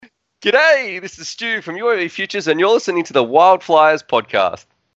G'day, this is Stu from UAV Futures, and you're listening to the Wildflyers podcast.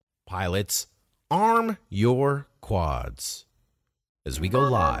 Pilots, arm your quads as we go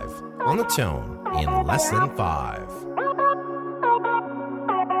live on the Tone in less than 5.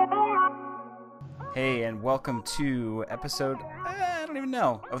 Hey, and welcome to episode, I don't even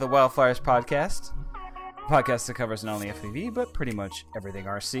know, of the Wildflyers podcast. A podcast that covers not only FPV, but pretty much everything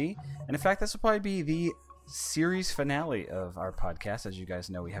RC. And in fact, this will probably be the series finale of our podcast. As you guys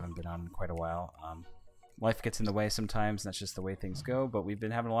know, we haven't been on in quite a while. Life gets in the way sometimes, and that's just the way things go, but we've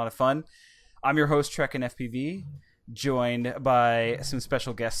been having a lot of fun. I'm your host, Trek and FPV, joined by some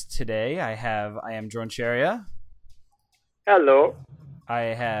special guests today. I am Drone Cheria. Hello. I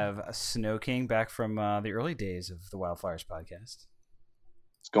have Snow King back from the early days of the Wildflyers podcast.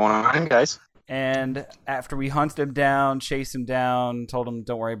 What's going on, guys? And after we hunted him down, chased him down, told him,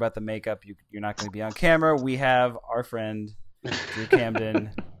 don't worry about the makeup, you're not going to be on camera, we have our friend, Drew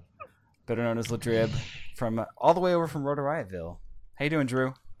Camden, better known as Ladrib, from all the way over from Rotor Riotville. How you doing,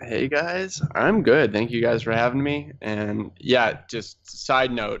 Drew? Hey, guys. I'm good. Thank you guys for having me. And yeah, just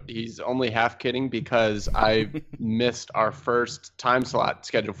side note, he's only half kidding because I missed our first time slot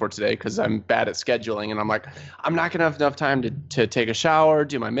scheduled for today because I'm bad at scheduling. And I'm like, I'm not going to have enough time to take a shower,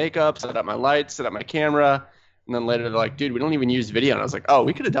 do my makeup, set up my lights, set up my camera. And then later they're like, dude, we don't even use video. And I was like, oh,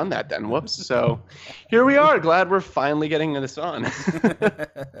 we could have done that then. Whoops. So here we are. Glad we're finally getting this on.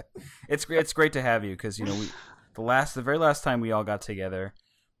 It's great to have you because, you know, the very last time we all got together,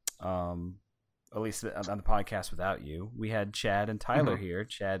 at least on the podcast without you, we had Chad and Tyler here.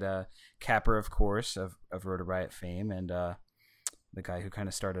 Chad Capper, of course, of Rotor Riot fame, and the guy who kind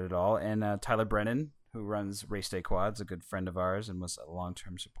of started it all, and Tyler Brennan, who runs Race Day Quads, a good friend of ours and was a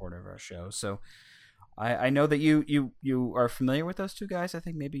long-term supporter of our show. So I know that you are familiar with those two guys. I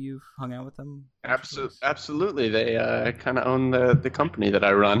think maybe you've hung out with them. Absolutely. They kind of own the company that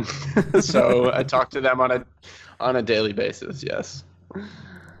I run. So I talk to them on a daily basis, yes.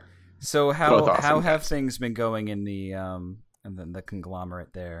 So how have things been going in the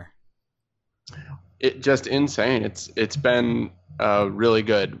conglomerate there? It just insane. It's been really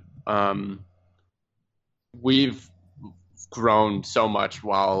good. We've grown so much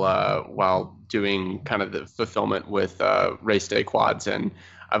while doing kind of the fulfillment with Race Day Quads, and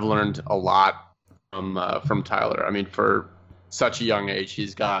I've learned a lot from Tyler. I mean, for such a young age,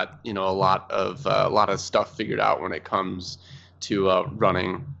 he's got a lot of stuff figured out when it comes to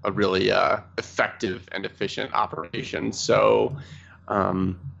running a really effective and efficient operation. So,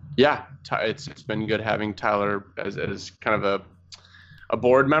 it's been good having Tyler as kind of a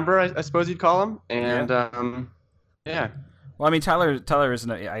board member, I suppose you'd call him. And yeah. Well, I mean, Tyler is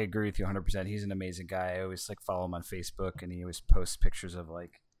I agree with you 100%. He's an amazing guy. I always follow him on Facebook, and he always posts pictures of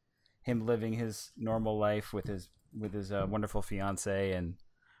him living his normal life with his wonderful fiance. And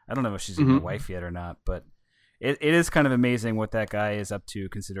I don't know if she's even a wife yet or not, but it is kind of amazing what that guy is up to,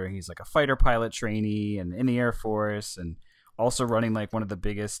 considering he's like a fighter pilot trainee and in the Air Force, and also running one of the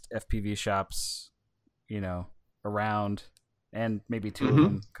biggest FPV shops, around, and maybe two of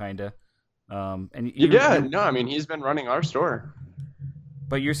them, kind of. I mean, he's been running our store.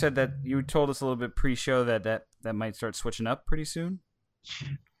 But you said that you told us a little bit pre-show that might start switching up pretty soon.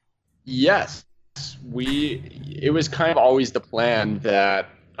 Yes, it was kind of always the plan that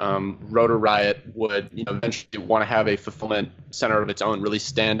Rotor Riot would eventually want to have a fulfillment center of its own, really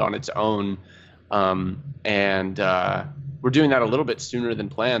stand on its own, and we're doing that a little bit sooner than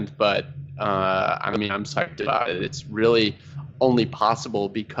planned. But I mean, I'm psyched about it. It's really only possible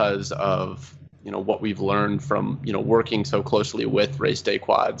because of what we've learned from working so closely with Race Day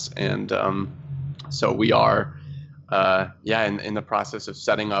Quads, and so we are in the process of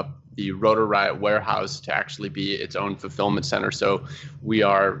setting up the Rotor Riot warehouse to actually be its own fulfillment center. So we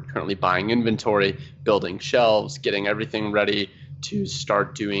are currently buying inventory, building shelves, getting everything ready to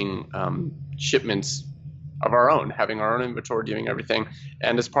start doing shipments of our own, having our own inventory, doing everything.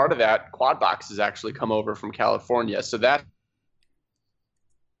 And as part of that, Quadbox has actually come over from California. So that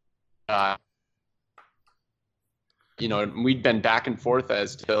we'd been back and forth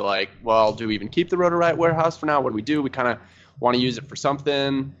as to do we even keep the Rotor Riot warehouse for now? What do we do? We kind of want to use it for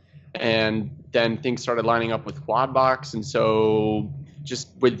something. And then things started lining up with Quadbox. And so just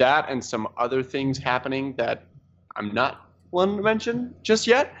with that and some other things happening that I'm not willing to mention just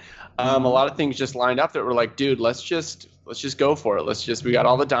yet, a lot of things just lined up that were like, dude, let's just go for it. We got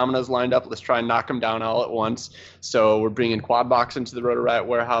all the dominoes lined up. Let's try and knock them down all at once. So we're bringing Quadbox into the Rotor Riot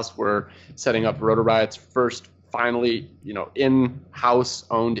warehouse. We're setting up Rotor Riot's first, finally, in-house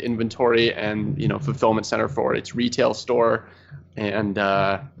owned inventory and, fulfillment center for its retail store. And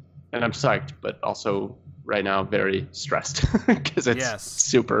I'm psyched, but also right now very stressed because it's Yes.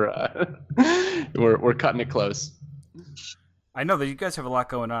 super. We're cutting it close. I know that you guys have a lot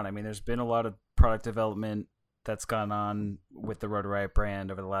going on. I mean, there's been a lot of product development that's gone on with the Rotor Riot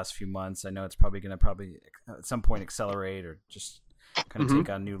brand over the last few months. I know it's probably going to at some point accelerate or just kind of take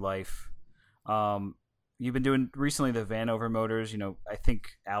on new life. You've been doing recently the Vanover motors. You know, I think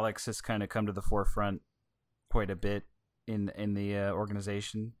Alex has kind of come to the forefront quite a bit in the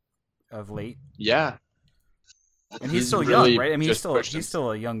organization of late. Yeah. And he's still really young, right? I mean, just he's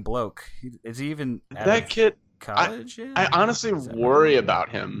still a young bloke. Is he even out that of kid? college yet? I honestly worry about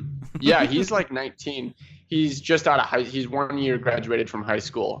him. Yeah, he's like 19. He's just out of he's 1 year graduated from high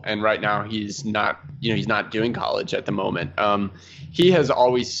school, and right now he's not doing college at the moment. He has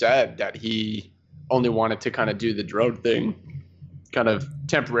always said that he only wanted to kind of do the drone thing kind of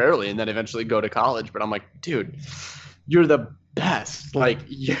temporarily and then eventually go to college. But I'm like, dude, you're the best. Like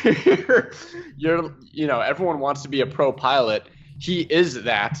you're everyone wants to be a pro pilot. He is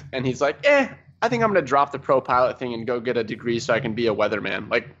that, and he's like, I think I'm going to drop the pro pilot thing and go get a degree so I can be a weatherman.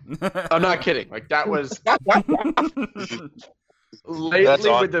 Like, I'm not kidding. Like, that was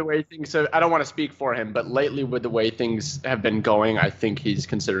lately with the way things have, I don't want to speak for him, but lately with the way things have been going, I think he's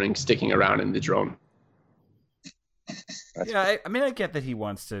considering sticking around in the drone. Yeah, I mean, I get that he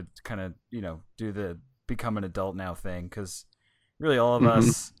wants to kind of, do the become an adult now thing, because really all of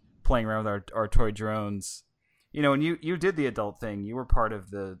us playing around with our toy drones, when you did the adult thing, you were part of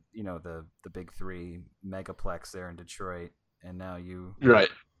the big three megaplex there in Detroit, and now you got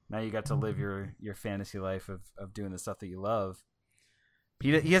to live your fantasy life of doing the stuff that you love.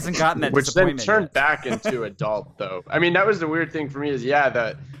 He hasn't gotten that which then disappointment turned yet. back into adult though. I mean, that was the weird thing for me is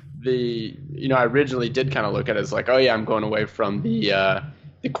that I originally did kind of look at it as like, oh yeah, I'm going away from the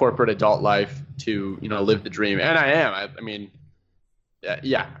corporate adult life to live the dream, and I am. I mean.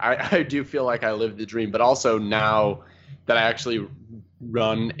 Yeah, I do feel like I live the dream, but also now that I actually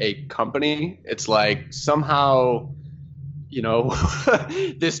run a company, it's like somehow,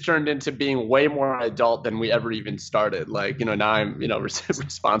 this turned into being way more adult than we ever even started. Like, now I'm,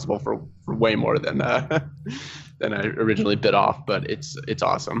 responsible for way more than I originally bit off, but it's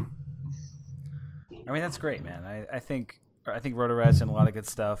awesome. I mean, that's great, man. I think Rotor Riot's done a lot of good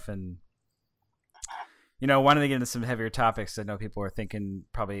stuff, and wanted to get into some heavier topics. I know people are thinking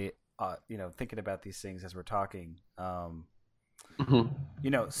probably, thinking about these things as we're talking.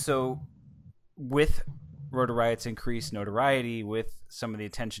 So with Rotor Riot's increased notoriety, with some of the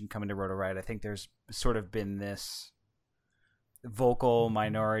attention coming to Rotor Riot, I think there's sort of been this vocal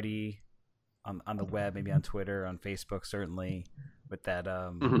minority on the web, maybe on Twitter, on Facebook, certainly, with that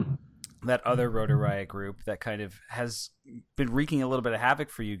that other Rotor Riot group that kind of has been wreaking a little bit of havoc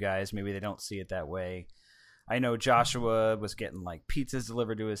for you guys. Maybe they don't see it that way. I know Joshua was getting like pizzas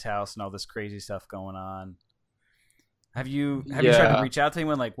delivered to his house and all this crazy stuff going on. Have you tried to reach out to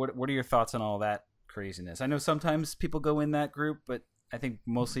anyone? Like, what are your thoughts on all that craziness? I know sometimes people go in that group, but I think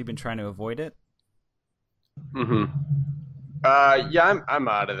mostly you've been trying to avoid it. Yeah, I'm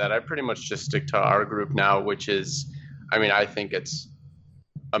out of that. I pretty much just stick to our group now, which is, I mean, I think it's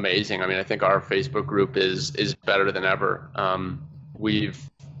amazing. I mean, I think our Facebook group is better than ever. We've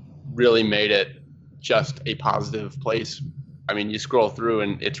really made it just a positive place. I mean, you scroll through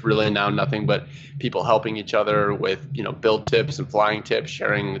and it's really now nothing but people helping each other with, build tips and flying tips,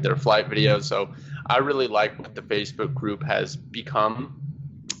 sharing their flight videos. So I really like what the Facebook group has become.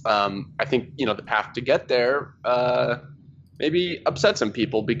 I think, the path to get there maybe upset some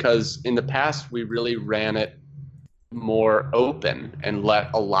people because in the past we really ran it more open and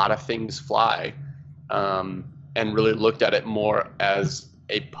let a lot of things fly, and really looked at it more as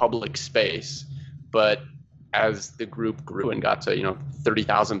a public space. But as the group grew and got to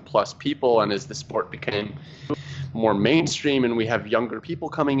 30,000 plus people, and as the sport became more mainstream, and we have younger people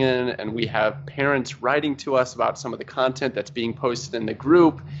coming in, and we have parents writing to us about some of the content that's being posted in the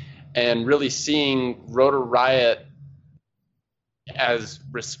group, and really seeing Rotor Riot as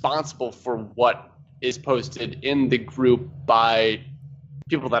responsible for what is posted in the group by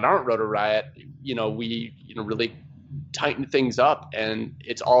people that aren't Rotor Riot, we really tighten things up, and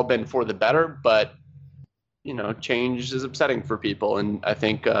it's all been for the better. But change is upsetting for people, and I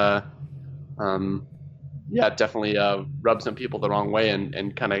think it definitely rubbed some people the wrong way,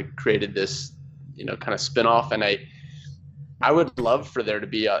 and kind of created this kind of spin-off. And I would love for there to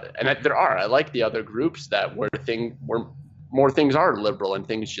be there are. I like the other groups that where more things are liberal and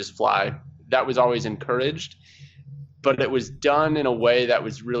things just fly. That was always encouraged, but it was done in a way that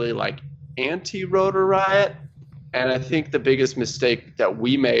was really like anti-Rotor Riot. And I think the biggest mistake that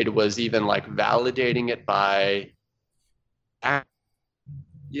we made was even like validating it by,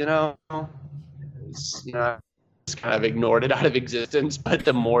 was, just kind of ignored it out of existence. But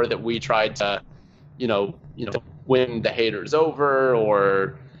the more that we tried to, win the haters over,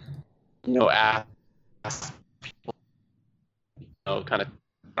 or, ask people, kind of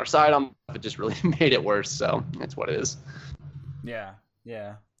our side on it, just really made it worse. So that's what it is. Yeah.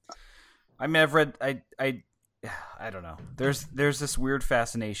 I mean, I've read. I don't know. There's this weird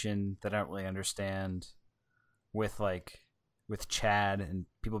fascination that I don't really understand with Chad and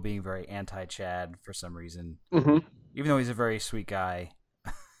people being very anti-Chad for some reason, even though he's a very sweet guy.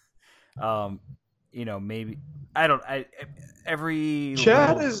 Maybe I don't. Every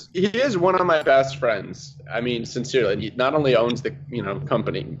Chad he is one of my best friends. I mean, sincerely, he not only owns the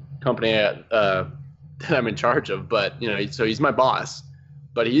company that I'm in charge of, but so he's my boss.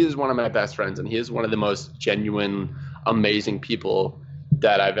 But he is one of my best friends, and he is one of the most genuine, amazing people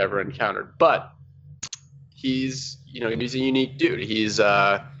that I've ever encountered. But he's a unique dude. He's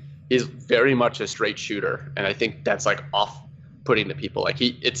very much a straight shooter, and I think that's like off-putting to people. Like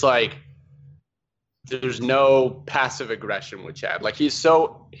it's like there's no passive aggression with Chad. Like he's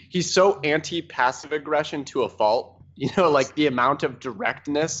so anti-passive aggression to a fault. Like the amount of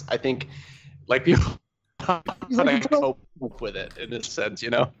directness. I think like people cope with it in a sense.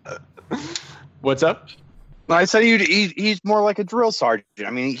 What's up? I said he's more like a drill sergeant. I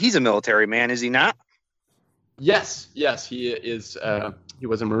mean, he's a military man, is he not? Yes, he is. He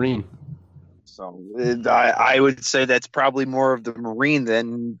was a Marine. So I would say that's probably more of the Marine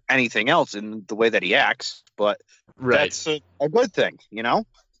than anything else in the way that he acts. But that's a good thing,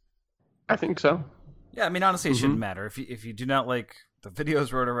 I think so. Yeah, I mean, honestly, it shouldn't matter if you do not like the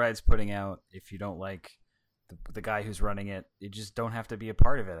videos Rotor Riot's putting out. If you don't like the guy who's running it, you just don't have to be a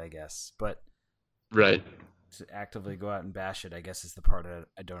part of it, I guess. But right, to actively go out and bash it, I guess, is the part that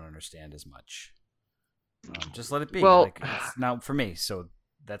I don't understand as much. Just let it be. Well, it's not for me, so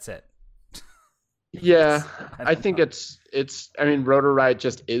that's it. Yeah, I think it's. I mean, Rotor Riot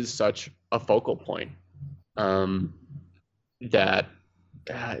just is such a focal point that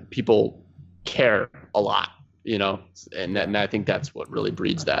people care a lot, and I think that's what really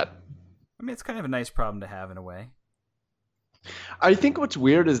breeds that. I mean, it's kind of a nice problem to have in a way. I think what's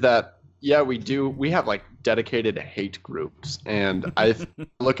weird is that, we have like dedicated hate groups, and I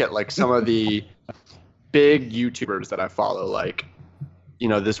look at like some of the big YouTubers that I follow, like,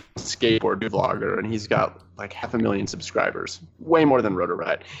 this skateboard vlogger, and he's got like 500,000 subscribers, way more than Rotor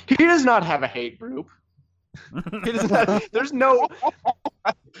Riot. He does not have a hate group. He does not, there's no.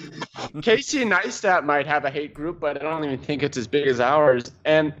 Casey Neistat might have a hate group, but I don't even think it's as big as ours.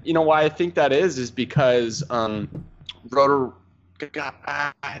 And why I think that is because Rotor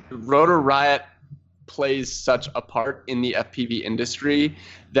Riot plays such a part in the FPV industry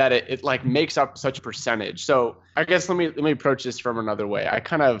that it like makes up such a percentage. So I guess let me approach this from another way. I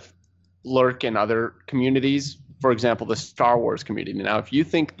kind of lurk in other communities, for example, the Star Wars community. Now, if you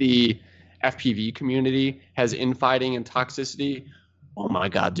think the FPV community has infighting and toxicity, oh my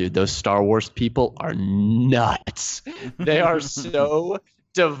God, dude, those Star Wars people are nuts. They are so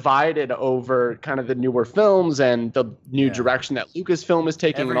divided over kind of the newer films and the new direction that Lucasfilm is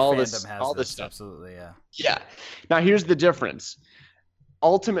taking. Every and all fandom this stuff. Absolutely, yeah. Yeah. Now here's the difference.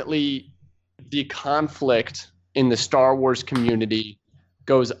 Ultimately, the conflict in the Star Wars community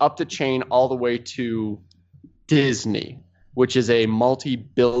goes up the chain all the way to Disney, which is a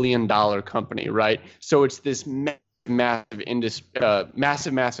multi-billion-dollar company, right? So it's this massive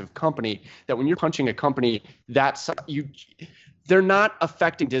company that when you're punching a company they're not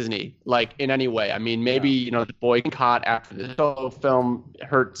affecting Disney like in any way. I mean, maybe the boycott after the Solo film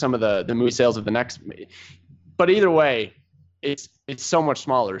hurt some of the movie sales of the next, but either way, it's so much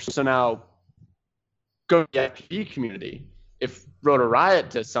smaller. So now go to the FPV community. If Rotor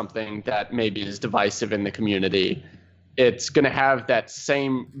Riot does something that maybe is divisive in the community, it's going to have that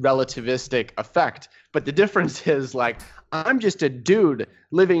same relativistic effect. But the difference is, like, I'm just a dude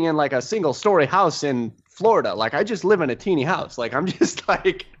living in like a single story house in Florida. Like, I just live in a teeny house. Like, I'm just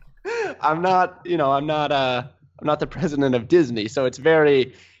like, I'm not the president of Disney. So it's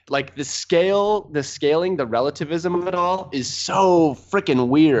very like the scaling, the relativism of it all is so freaking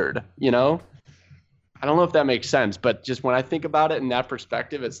weird, I don't know if that makes sense, but just when I think about it in that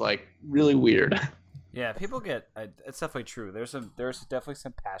perspective, it's like really weird. Yeah, people get it's definitely true. There's definitely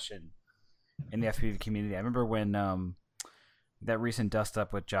some passion in the FPV community. I remember when that recent dust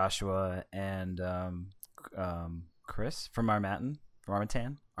up with Joshua and Chris from Armatan.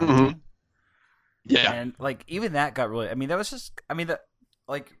 Mm-hmm. Yeah, and like even that got really. I mean, that was just. I mean, that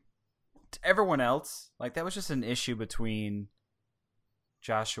like to everyone else, like that was just an issue between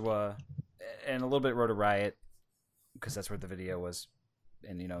Joshua and a little bit Rotor Riot, because that's where the video was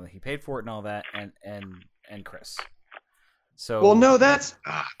and he paid for it and all that, and Chris. So well, no, that's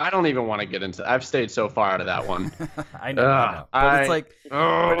I don't even want to get into. I've stayed so far out of that one. I know, but it's like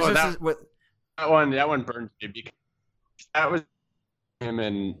that one burned me because that was him,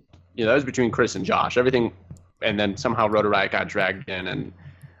 and that was between Chris and Josh. Everything, and then somehow Rotor Riot got dragged in, and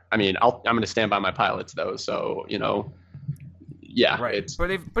I mean, I'm going to stand by my pilots though. So yeah, right.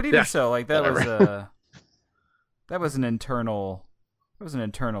 But even so, like that was that was an internal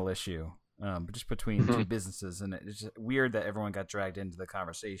issue, just between two businesses, and it's just weird that everyone got dragged into the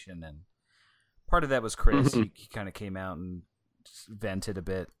conversation. And part of that was Chris. He kind of came out and just vented a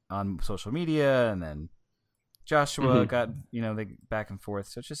bit on social media, and then Joshua got they back and forth.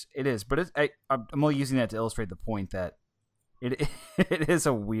 So it is, but I'm only using that to illustrate the point that it is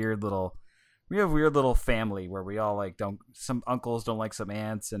a weird little. We have a weird little family where we all some uncles don't like some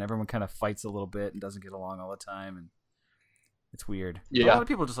aunts, and everyone kind of fights a little bit and doesn't get along all the time, and it's weird. Yeah. But a lot of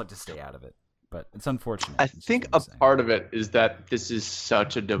people just like to stay out of it, but it's unfortunate. I think a part of it is that this is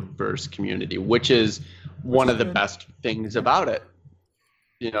such a diverse community, which is one of the best things about it.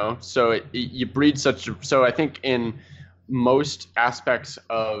 So you breed so I think in most aspects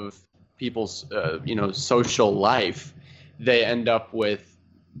of people's social life, they end up with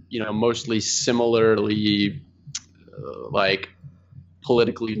mostly similarly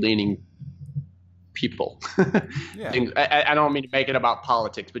politically leaning people. Yeah. I don't mean to make it about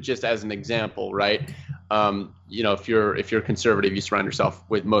politics, but just as an example, right? If you're conservative, you surround yourself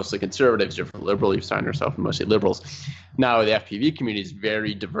with mostly conservatives. If you're liberal, you surround yourself with mostly liberals. Now the FPV community is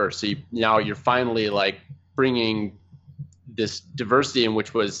very diverse. So now you're finally bringing this diversity in,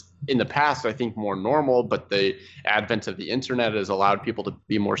 which was in the past, I think, more normal, but the advent of the internet has allowed people to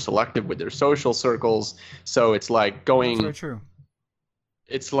be more selective with their social circles. So it's going. That's very true.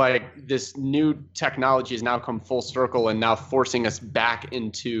 It's like this new technology has now come full circle and now forcing us back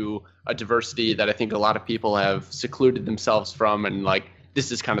into a diversity that I think a lot of people have secluded themselves from, and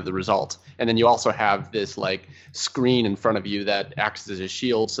this is kind of the result. And then you also have this screen in front of you that acts as a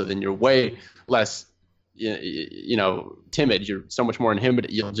shield, so then you're way less timid. You're so much more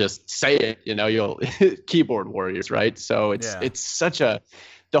inhibited. You'll just say it. You'll keyboard warriors, right? So it's such the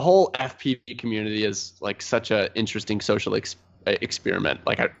whole FPV community is such a interesting social experiment.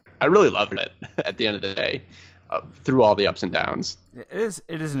 I really love it at the end of the day, through all the ups and downs. It is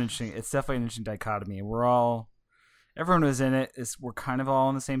an interesting. It's definitely an interesting dichotomy. Everyone who's in it we're kind of all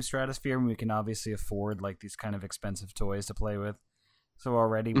in the same stratosphere, and we can obviously afford these kind of expensive toys to play with. So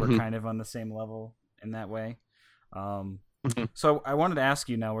already we're kind of on the same level in that way. So I wanted to ask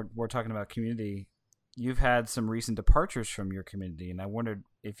you, now we're talking about community. You've had some recent departures from your community, and I wondered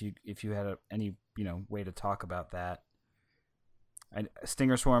if you had any way to talk about that.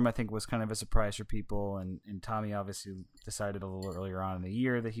 Stinger Swarm, I think, was kind of a surprise for people, and Tommy obviously decided a little earlier on in the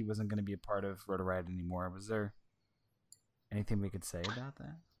year that he wasn't going to be a part of Rotor Riot anymore. Was there anything we could say about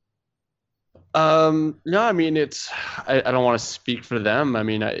that? No, I mean, I don't want to speak for them. I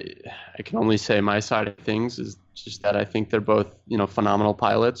mean, I can only say my side of things is just that I think they're both, phenomenal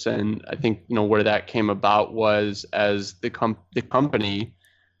pilots. And I think, where that came about was as the company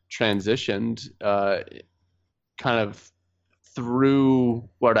transitioned, kind of through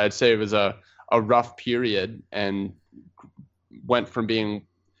what I'd say was a rough period, and went from being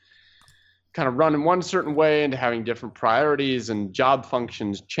kind of run in one certain way into having different priorities, and job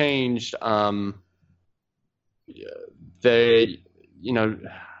functions changed. They,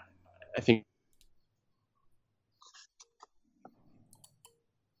 I think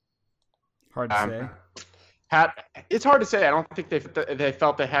hard to say. It's hard to say. I don't think they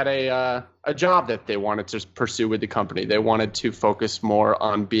felt they had a job that they wanted to pursue with the company. They wanted to focus more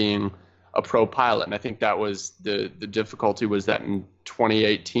on being a pro pilot, and I think that was the difficulty, was that in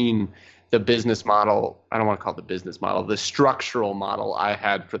 2018, the business model, I don't want to call it the business model, the structural model I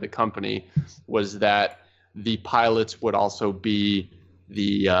had for the company was that the pilots would also be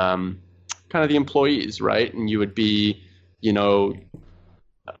the kind of the employees, right? And you would be,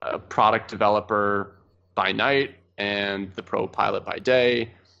 a product developer by night and the pro pilot by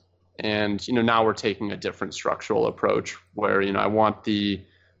day. And, now we're taking a different structural approach where, I want the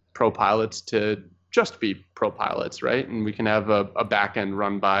pro pilots to just be pro pilots, right? And we can have a back end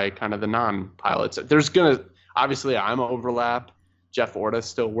run by kind of the non-pilots. There's obviously I'm overlap. Jeff Orta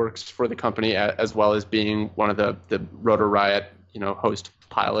still works for the company as well as being one of the Rotor Riot, host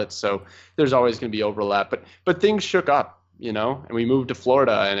pilots. So there's always going to be overlap, but things shook up, and we moved to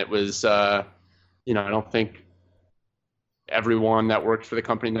Florida, and it was, I don't think everyone that worked for the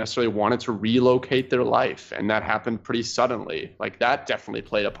company necessarily wanted to relocate their life. And that happened pretty suddenly. That definitely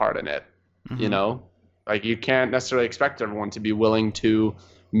played a part in it. Mm-hmm. Like, you can't necessarily expect everyone to be willing to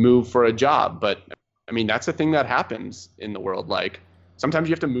move for a job, but I mean, that's a thing that happens in the world. Like, sometimes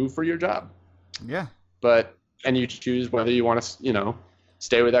you have to move for your job. Yeah. And you choose whether you want to,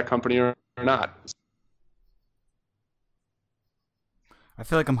 stay with that company or not. I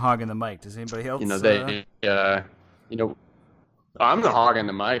feel like I'm hogging the mic. Does anybody else? I'm the hog in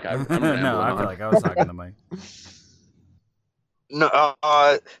the mic. I'm no, I feel like I was hogging the mic. No,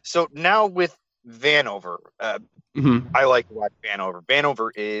 so now with Vanover, I like to watch Vanover. Vanover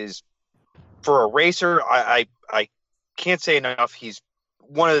is, for a racer, I can't say enough. He's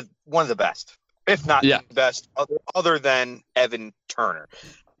one of the best, if not the best, other than Evan Turner.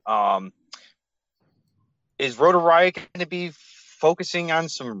 Is Rotor Riot going to be focusing on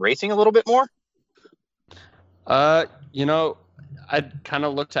some racing a little bit more? I'd kind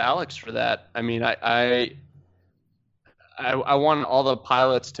of look to Alex for that. I mean, I want all the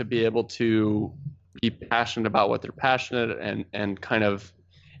pilots to be able to be passionate about what they're passionate and kind of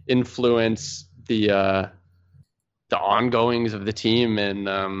influence the ongoings of the team in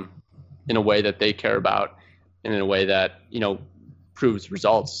a way that they care about and in a way that, proves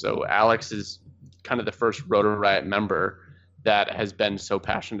results. So Alex is kind of the first Rotor Riot member that has been so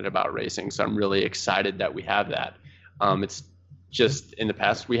passionate about racing. So I'm really excited that we have that. It's just in the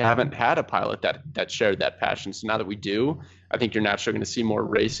past, we haven't had a pilot that shared that passion. So now that we do, I think you're naturally going to see more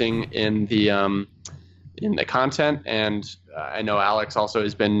racing in the content. And I know Alex also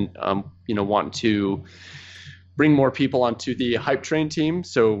has been, wanting to bring more people onto the Hype Train team.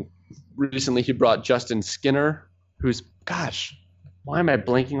 So recently he brought Justin Skinner, who's, gosh, why am I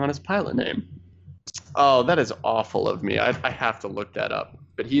blanking on his pilot name? Oh, that is awful of me. I have to look that up.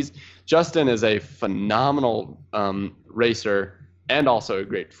 But Justin is a phenomenal racer and also a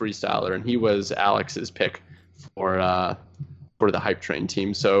great freestyler, and he was Alex's pick for the Hype Train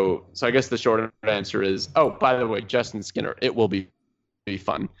team. So I guess the short answer is, oh, by the way, Justin Skinner, it will be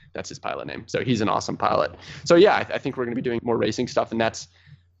fun. That's his pilot name. So he's an awesome pilot. So yeah, I think we're going to be doing more racing stuff, and that's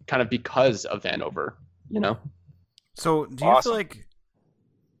kind of because of Vanover, So do you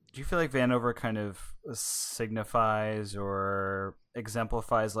feel like Vanover kind of signifies or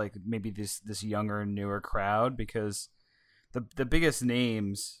exemplifies like maybe this younger, newer crowd? Because the biggest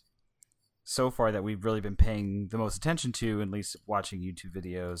names so far that we've really been paying the most attention to, at least watching YouTube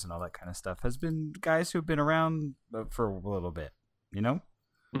videos and all that kind of stuff, has been guys who've been around for a little bit,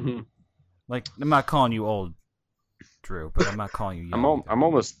 Mm-hmm. Like, I'm not calling you old, Drew, but I'm not calling you young. I'm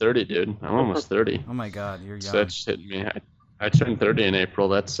almost 30, dude. I'm almost 30. Oh my God, you're young. So that just hit me. I turned 30 in April.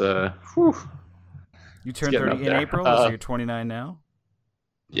 That's whew. You turned 30 in April, so you're 29 now?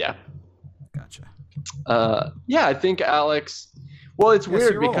 Yeah. Gotcha. Yeah, I think Alex. Well, it's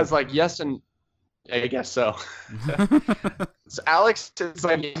weird because old. I guess so. So Alex is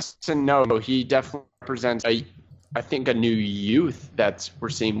like yes and no. He definitely represents I think a new youth we're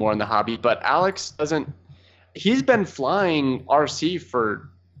seeing more in the hobby. But Alex doesn't. He's been flying RC for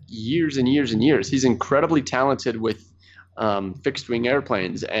years and years and years. He's incredibly talented with fixed wing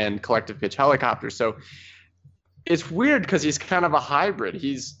airplanes and collective pitch helicopters. So it's weird because he's kind of a hybrid.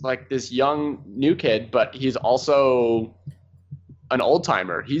 He's like this young new kid, but he's also an old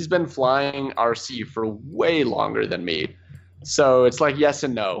timer. He's been flying RC for way longer than me. So it's like yes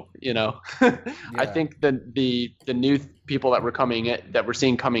and no, Yeah. I think the new people that we're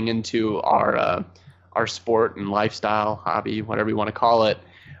seeing coming into our sport and lifestyle, hobby, whatever you want to call it,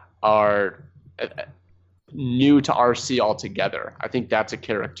 are new to RC altogether. I think that's a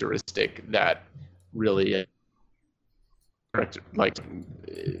characteristic that really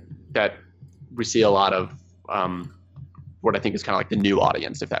that we see a lot of what I think is kind of like the new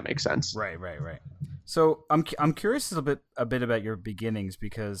audience, if that makes sense. Right. So I'm curious a bit about your beginnings,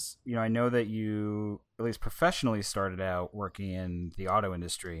 because I know that you at least professionally started out working in the auto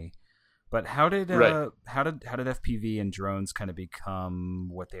industry, but how did FPV and drones kind of become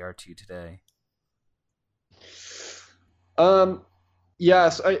what they are to you today?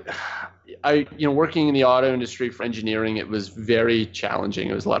 Yes, I working in the auto industry for engineering, it was very challenging.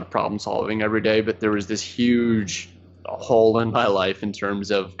 It was a lot of problem solving every day, but there was this huge hole in my life in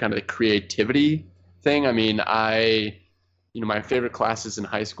terms of kind of the creativity thing. I mean, my favorite classes in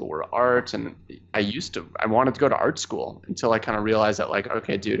high school were art, and I wanted to go to art school until I kind of realized that, like,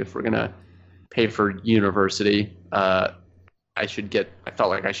 okay, dude, if we're gonna pay for university, I felt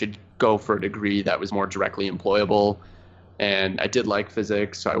like I should go for a degree that was more directly employable. And I did like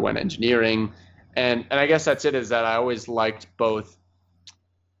physics, so I went engineering. And I guess that's it, is that I always liked both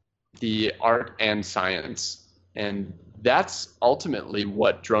the art and science. And that's ultimately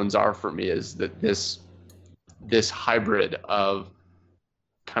what drones are for me, is that this hybrid of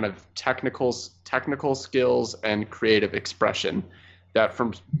kind of technical skills and creative expression, that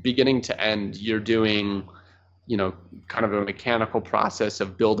from beginning to end you're doing, you know, kind of a mechanical process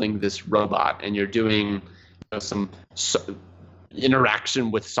of building this robot, and you're doing, you know, some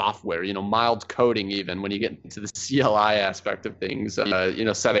interaction with software, you know, mild coding, even when you get into the CLI aspect of things, you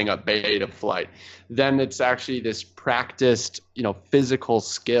know, setting up beta flight. Then it's actually this practiced, you know, physical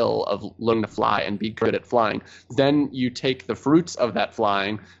skill of learning to fly and be good at flying. Then you take the fruits of that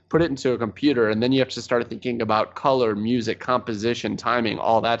flying, put it into a computer, and then you have to start thinking about color, music, composition, timing,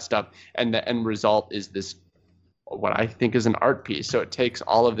 all that stuff. And the end result is this, what I think is an art piece. So it takes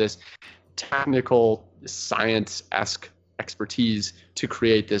all of this technical, science-esque expertise to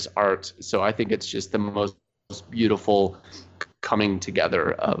create this art. So I think it's just the most beautiful coming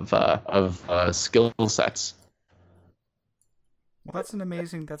together of skill sets. Well, that's an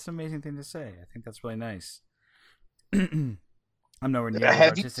amazing thing to say. I think that's really nice. I'm nowhere near as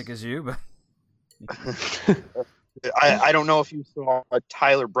artistic as you, but I don't know if you saw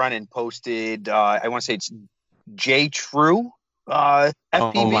Tyler Brennan posted. I want to say it's J True. FPV.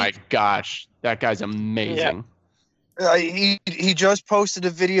 Oh my gosh, that guy's amazing. Yeah. He just posted a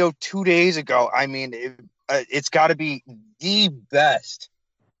video 2 days ago. I mean, it's got to be the best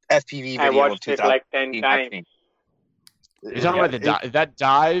FPV video. I watched it like 10 times. You're talking about that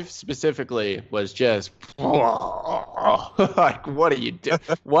dive specifically was just like, what are you doing?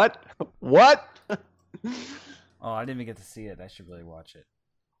 What? Oh, I didn't even get to see it. I should really watch it.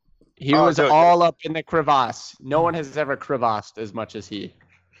 He was all up in the crevasse. No one has ever crevassed as much as he.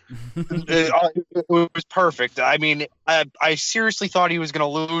 It was perfect. I mean, I seriously thought he was going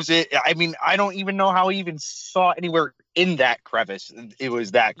to lose it. I mean, I don't even know how he even saw anywhere in that crevice. It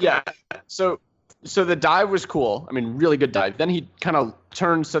was that good. Yeah. So the dive was cool. I mean, really good dive. Then he kind of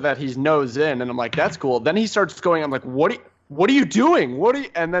turns so that he's nose in, and I'm like, that's cool. Then he starts going. I'm like, what are you doing?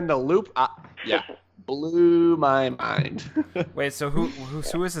 And then the loop. Yeah. Blew my mind. Wait, so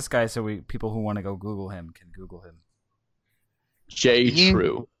who is this guy? So people who want to go Google him can Google him. J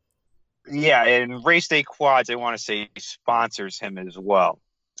True. Yeah, and Race Day Quads, I want to say, sponsors him as well.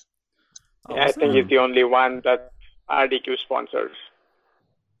 Yeah, I think he's the only one that RDQ sponsors.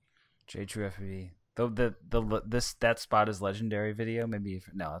 J True FPV. That spot is legendary video. Maybe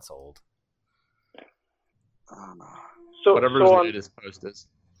no, that's old. So whatever his latest post is.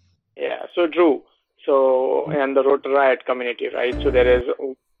 Yeah. So Drew. So and the Rotor Riot community, right? So there is.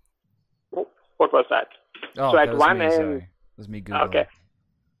 What was that? Oh, so at that was one me, end. sorry. It was me Googling. Okay.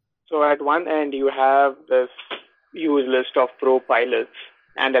 So at one end you have this huge list of pro pilots,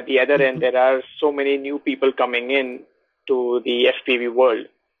 and at the other end there are so many new people coming in to the FPV world,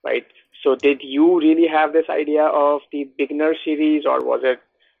 right? So did you really have this idea of the beginner series, or was it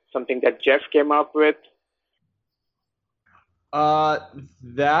something that Jeff came up with?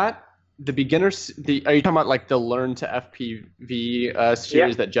 The beginners. Are you talking about like the Learn to FPV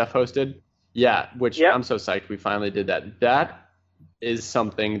series that Jeff hosted? Yeah, which I'm so psyched we finally did that. That is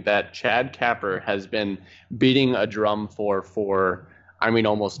something that Chad Capper has been beating a drum for I mean,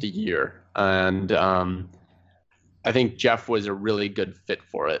 almost a year. And I think Jeff was a really good fit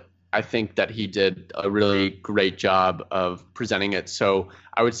for it. I think that he did a really great job of presenting it. So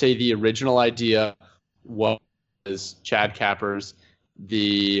I would say the original idea was Chad Capper's.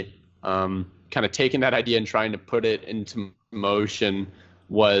 The kind of taking that idea and trying to put it into motion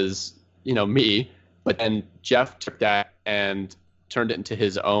was, you know, me. But then Jeff took that and turned it into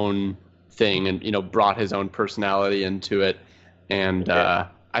his own thing, and, you know, brought his own personality into it. And I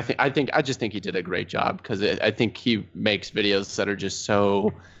just think he did a great job, because I think he makes videos that are just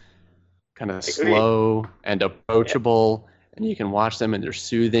so kind of slow and approachable, and you can watch them and they're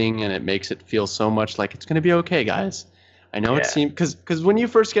soothing, and it makes it feel so much like it's going to be okay, guys. I know it seems, because when you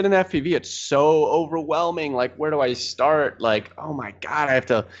first get an FPV, it's so overwhelming. Like, where do I start? Like, oh my God, I have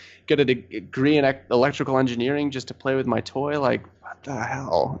to get a degree in electrical engineering just to play with my toy. Like, what the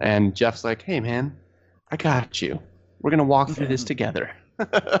hell? And Jeff's like, hey man, I got you. We're gonna walk through this together.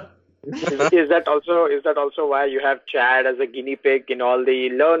 Is that also why you have Chad as a guinea pig in all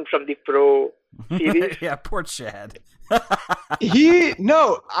the Learn from the Pro series? Yeah, poor Chad.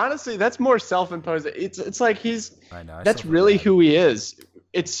 No, honestly, that's more self-imposed. It's like that's really who he is.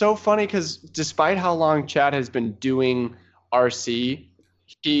 It's so funny because despite how long Chad has been doing RC,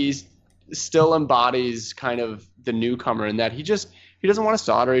 he still embodies kind of the newcomer in that he doesn't want to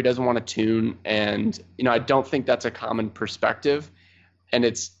solder, he doesn't want to tune, and, you know, I don't think that's a common perspective. And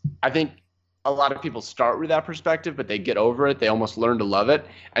I think a lot of people start with that perspective, but they get over it. They almost learn to love it,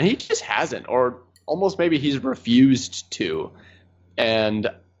 and he just hasn't, or almost maybe he's refused to. And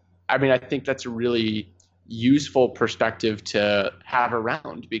I mean, I think that's a really useful perspective to have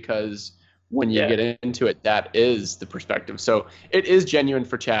around, because when you get into it, that is the perspective. So it is genuine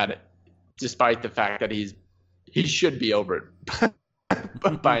for Chad, despite the fact that he should be over it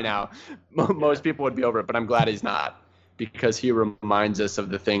by now. Most people would be over it, but I'm glad he's not, because he reminds us of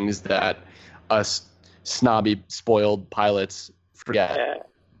the things that us snobby, spoiled pilots forget.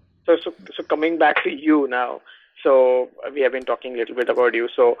 Yeah. So coming back to you now. So we have been talking a little bit about you.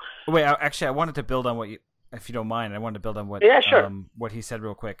 So wait, actually, I wanted to build on what you, if you don't mind, I wanted to build on what what he said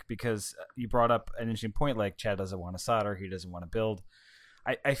real quick, because you brought up an interesting point. Like, Chad doesn't want to solder, he doesn't want to build.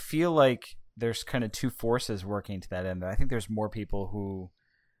 I feel like there's kind of two forces working to that end. I think there's more people who,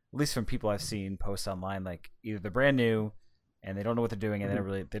 at least from people I've seen post online, like either they're brand new and they don't know what they're doing, and they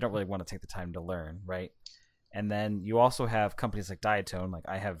don't really want to take the time to learn, right? And then you also have companies like Diatone, like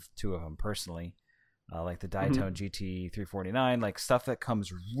I have two of them personally, like the Diatone GT349, like stuff that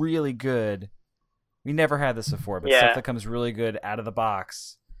comes really good. We never had this before, but stuff that comes really good out of the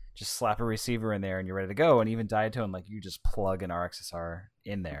box. Just slap a receiver in there and you're ready to go. And even Diatone, like you just plug an RXSR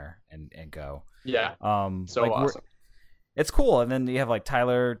in there and go. Yeah. So like awesome. It's cool. And then you have like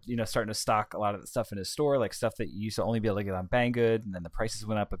Tyler, starting to stock a lot of the stuff in his store, like stuff that you used to only be able to get on Banggood, and then the prices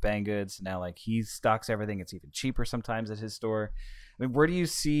went up at Banggood. So now like he stocks everything. It's even cheaper sometimes at his store. I mean, where do you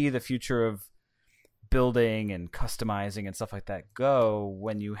see the future of building and customizing and stuff like that go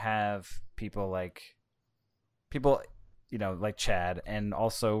when you have people like Chad, and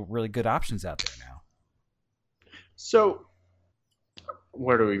also really good options out there now? So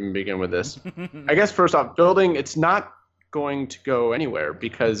where do we even begin with this? I guess first off, building, it's not going to go anywhere,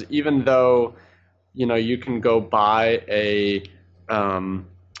 because even though you can go buy a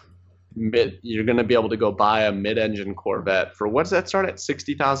you're going to be able to go buy a mid-engine Corvette for, what does that start at,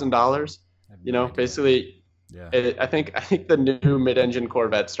 $60,000? Basically, I think the new mid-engine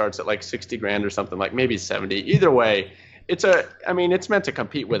Corvette starts at like 60 grand or something, like maybe 70. Either way, it's meant to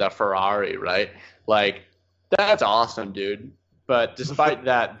compete with a Ferrari, right? Like, that's awesome, dude. But despite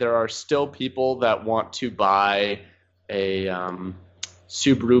that, there are still people that want to buy a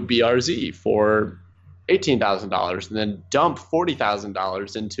Subaru BRZ for $18,000 and then dump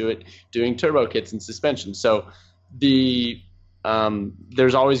 $40,000 into it doing turbo kits and suspension. So there's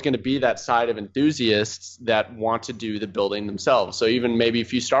always going to be that side of enthusiasts that want to do the building themselves. So even maybe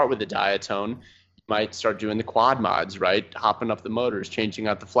if you start with the Diatone, you might start doing the quad mods, right? Hopping up the motors, changing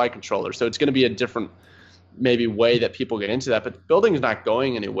out the flight controller. So it's going to be a different maybe way that people get into that, but building is not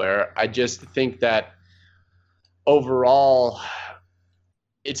going anywhere. I just think that overall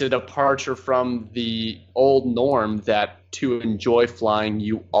it's a departure from the old norm that to enjoy flying,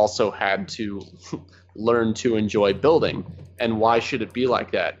 you also had to learn to enjoy building. And why should it be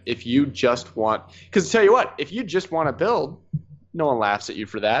like that? If you just want, because tell you what, if you just want to build, no one laughs at you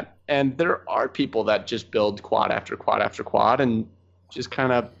for that. And there are people that just build quad after quad after quad and just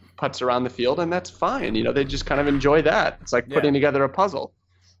kind of putts around the field, and that's fine. They just kind of enjoy that. It's like putting together a puzzle.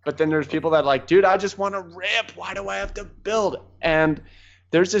 But then there's people that like, dude, I just want to rip. Why do I have to build? And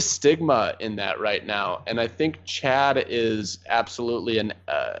there's a stigma in that right now. And I think Chad is absolutely an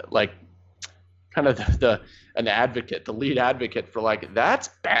advocate, the lead advocate for like, that's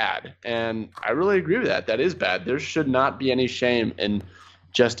bad. And I really agree with that. That is bad. There should not be any shame in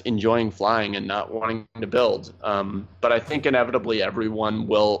just enjoying flying and not wanting to build. But I think inevitably everyone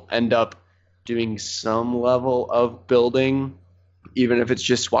will end up doing some level of building, even if it's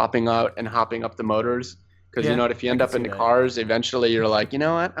just swapping out and hopping up the motors. Because if you end up in the cars, eventually you're like, you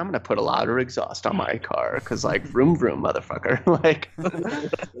know what? I'm going to put a louder exhaust on my car because, like, vroom vroom, motherfucker. Like,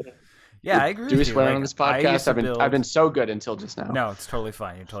 yeah, I agree. Do we swear on this podcast? I've been so good until just now. No, it's totally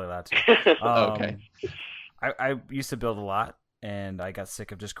fine. You're totally allowed to. Okay. I used to build a lot, and I got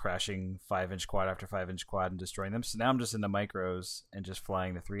sick of just crashing 5-inch quad after 5-inch quad and destroying them. So now I'm just in the micros and just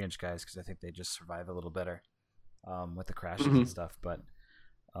flying the 3-inch guys because I think they just survive a little better with the crashes and stuff. But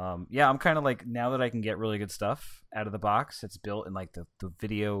I'm kind of like, now that I can get really good stuff out of the box, it's built and like the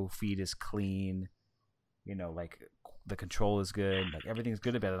video feed is clean, like the control is good, like everything's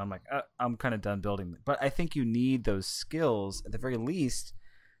good about it. I'm like, I'm kind of done building. But I think you need those skills at the very least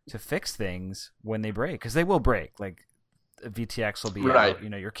to fix things when they break, because they will break. Like a VTX will be out,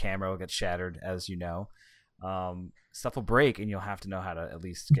 your camera will get shattered, as you know. Stuff will break, and you'll have to know how to at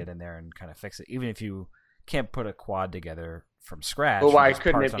least get in there and kind of fix it, even if you can't put a quad together from scratch. Well, why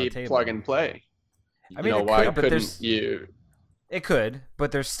couldn't it be plug and play? I mean, why couldn't you? It could,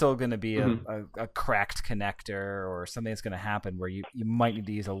 but there's still going to be a cracked connector or something that's going to happen where you might need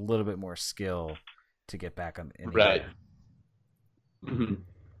to use a little bit more skill to get back on. Right.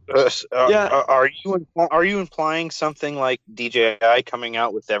 Are you implying something like DJI coming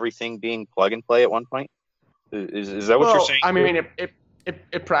out with everything being plug and play at one point? Is that what you're saying? I mean,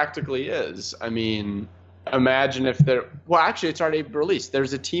 it practically is. I mean, imagine if there. Well, actually, it's already released.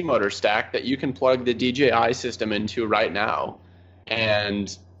 There's a T-motor stack that you can plug the DJI system into right now,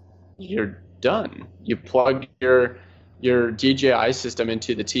 and you're done. You plug your DJI system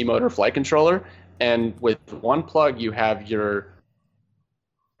into the T-motor flight controller, and with one plug, you have your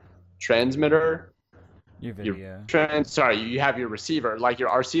transmitter. Your video. You have your receiver, like your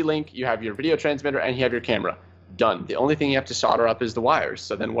RC link. You have your video transmitter, and you have your camera. Done. The only thing you have to solder up is the wires.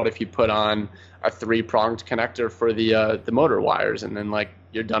 So then, what if you put on a 3-pronged connector for the motor wires, and then like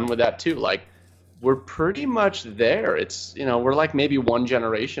you're done with that too? Like, we're pretty much there. It's we're like maybe one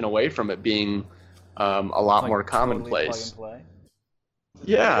generation away from it being a lot more commonplace. Totally plug and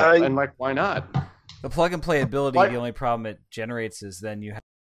play. Yeah, and like why not? The plug and play ability. The only problem it generates is then you have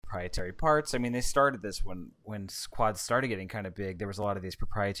proprietary parts. I mean, they started this when quads started getting kind of big. There was a lot of these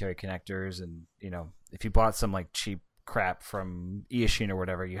proprietary connectors, and if you bought some like cheap crap from Eachine or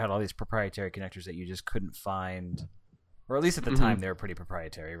whatever, you had all these proprietary connectors that you just couldn't find, or at least at the time they were pretty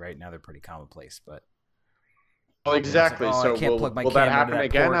proprietary. Right now they're pretty commonplace, but well, exactly. Like, so I can't plug my will camera that happen to that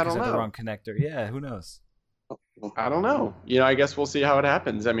again? port I 'cause don't I have know. the wrong connector. Yeah, who knows? I don't know. I guess we'll see how it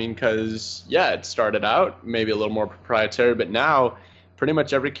happens. I mean, because it started out maybe a little more proprietary, but now pretty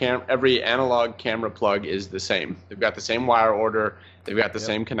much every analog camera plug is the same. They've got the same wire order. They've got the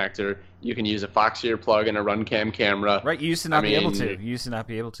same connector. You can use a Foxeer plug and a Runcam camera. Right. You used to not be able to. You used to not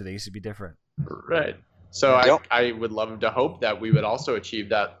be able to. They used to be different. Right. So I would love to hope that we would also achieve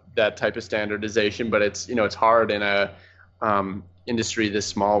that type of standardization, but it's it's hard in a industry this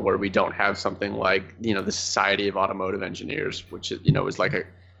small where we don't have something like the Society of Automotive Engineers, which is like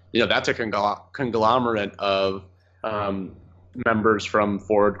that's a conglomerate of members from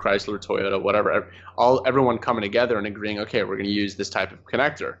Ford, Chrysler, Toyota, whatever, everyone coming together and agreeing, okay, we're going to use this type of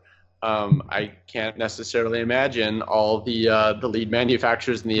connector. I can't necessarily imagine all the lead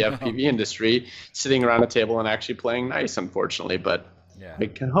manufacturers in the FPV industry sitting around a table and actually playing nice, unfortunately, but I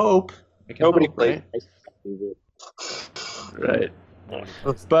can hope. Nobody plays. Right.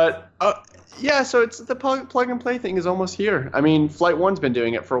 But so it's the plug and play thing is almost here. I mean, Flight One's been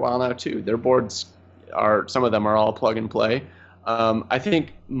doing it for a while now too. Their boards some of them are all plug and play. I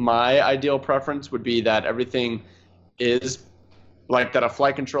think my ideal preference would be that everything is like that a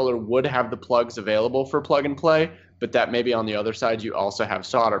flight controller would have the plugs available for plug and play, but that maybe on the other side you also have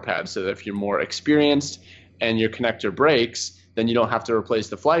solder pads, so that if you're more experienced and your connector breaks, then you don't have to replace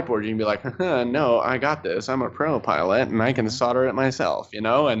the flight board. You can be like, no, I got this. I'm a pro pilot and I can solder it myself,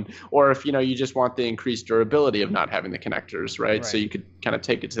 or if you just want the increased durability of not having the connectors, right? So you could kind of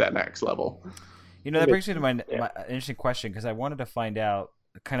take it to that next level. That brings me to my interesting question, because I wanted to find out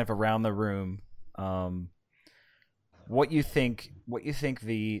kind of around the room what you think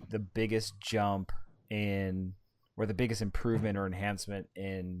the biggest jump in, or the biggest improvement or enhancement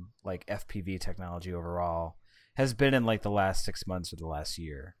in like FPV technology overall has been in like the last 6 months or the last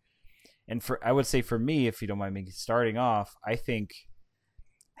year. And I would say for me, if you don't mind me starting off, I think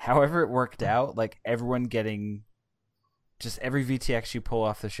however it worked out, like everyone getting just every VTX you pull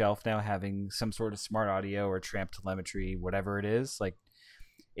off the shelf now having some sort of smart audio or tramp telemetry, whatever it is. Like,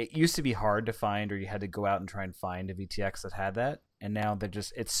 it used to be hard to find, or you had to go out and try and find a VTX that had that. And now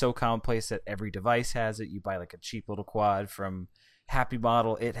it's so commonplace that every device has it. You buy like a cheap little quad from Happy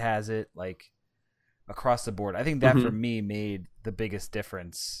Model, it has it, like across the board. I think that for me made the biggest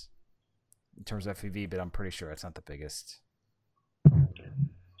difference in terms of FPV, but I'm pretty sure it's not the biggest.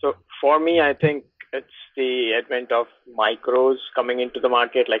 So for me, I think it's the advent of micros coming into the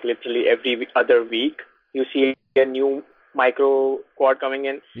market. Like literally every other week, you see a new micro quad coming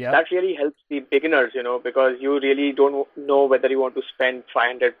in. Yeah. That really helps the beginners, because you really don't know whether you want to spend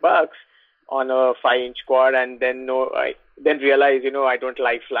 $500 on a 5-inch quad and then realize, I don't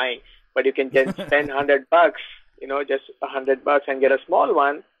like flying. But you can just spend $100, just $100 and get a small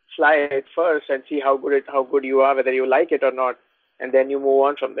one, fly it first and see how good you are, whether you like it or not, and then you move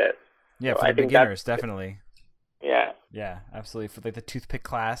on from there. Yeah, so for the beginners, definitely. Yeah. Yeah, absolutely. For like the toothpick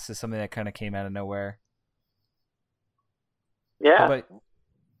class is something that kind of came out of nowhere. Yeah.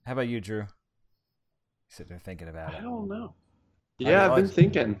 How about you, Drew? You sit there thinking about it. I don't know. Yeah, I've been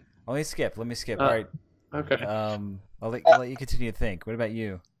thinking. Let me skip. All right. Okay. I'll let you continue to think. What about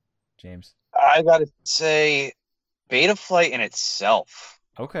you, James? I gotta say, Betaflight in itself.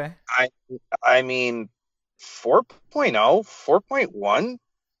 Okay. I mean, 4.0, 4.1,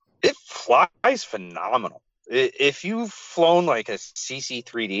 it flies phenomenal. If you've flown like a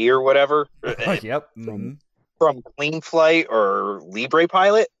CC3D or whatever, yep. From Clean Flight or Libre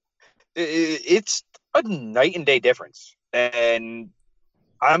Pilot, it's a night and day difference. And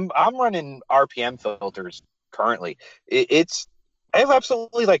I'm running RPM filters currently. I have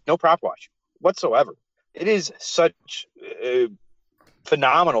absolutely like no prop watch whatsoever. It is such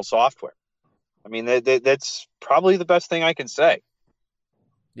phenomenal software. I mean, that's probably the best thing I can say.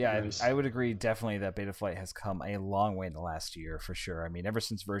 Yeah, Nice. I would agree definitely that Betaflight has come a long way in the last year for sure. I mean, ever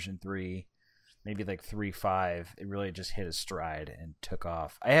since version 3, maybe like 3.5, it really just hit a stride and took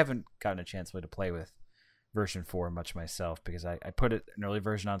off. I haven't gotten a chance really to play with version 4 much myself because I put an early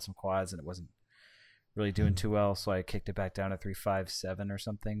version on some quads and it wasn't really doing too well, so I kicked it back down to 3.5.7 or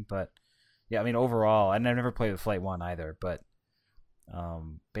something. But yeah, I mean, overall, and I've never played with Flight 1 either, but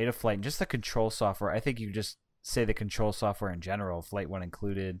Betaflight and just the control software, I think you just say the control software in general, Flight 1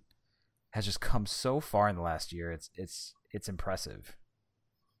 included, has just come so far in the last year. It's impressive.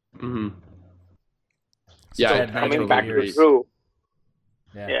 Mm-hmm. So Yeah, coming totally back agree. to Drew.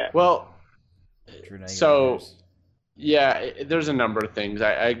 Yeah. Yeah. Well, Drew negative so numbers. yeah, there's a number of things.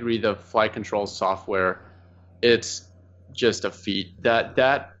 I agree. The flight control software, it's just a feat.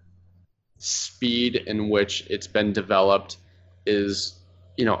 That speed in which it's been developed is,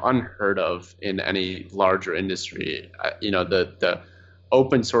 unheard of in any larger industry. The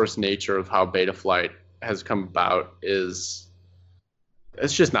open source nature of how Betaflight has come about it's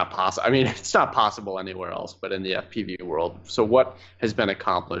just not possible. I mean, it's not possible anywhere else but in the FPV world. So what has been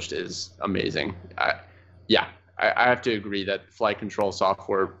accomplished is amazing. I have to agree that flight control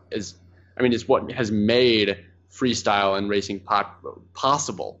software is what has made freestyle and racing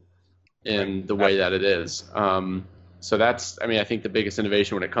possible in the way that it is. So that's, I think the biggest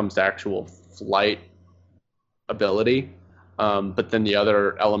innovation when it comes to actual flight ability. But then the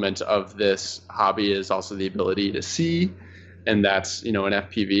other element of this hobby is also the ability to see, and that's, an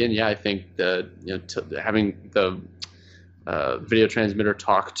FPV. And yeah, I think having the video transmitter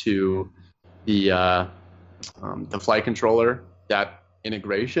talk to the flight controller, that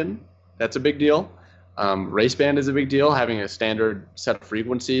integration, that's a big deal. Raceband is a big deal, having a standard set of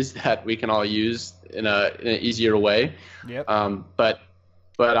frequencies that we can all use in an easier way. Yep. But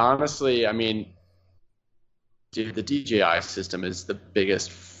honestly, dude, the DJI system is the biggest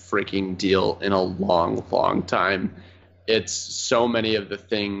freaking deal in a long, long time. It's so many of the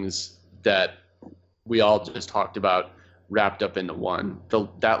things that we all just talked about wrapped up into one.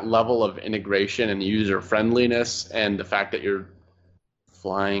 That level of integration and user friendliness, and the fact that you're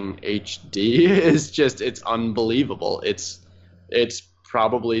flying HD is just, it's unbelievable. It's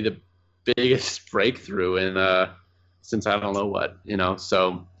probably the biggest breakthrough in since I don't know what,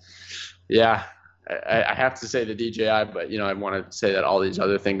 so yeah, I have to say the DJI, but I want to say that all these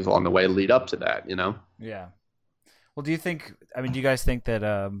other things along the way lead up to that, Yeah. Well, do you guys think that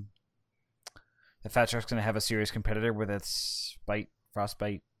the Fat Shark's going to have a serious competitor with its Bifrost,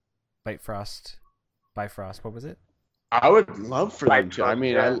 what was it? I would love for them to.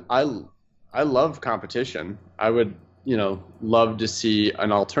 Yeah. I love competition. I would, love to see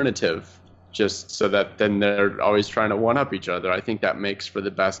an alternative, just so that then they're always trying to one up each other. I think that makes for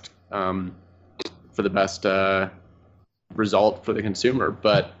the best result for the consumer.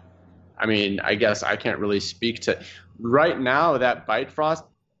 But I guess I can't really speak to right now that Bifrost.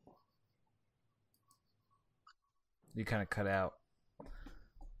 You kind of cut out.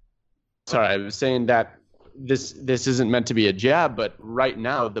 Sorry, I was saying that this isn't meant to be a jab, but right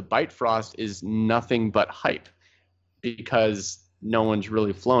now the Bifrost is nothing but hype because no one's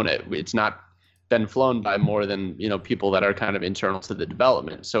really flown it. It's not been flown by more than people that are kind of internal to the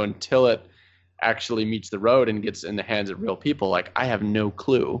development. So until it actually meets the road and gets in the hands of real people, I have no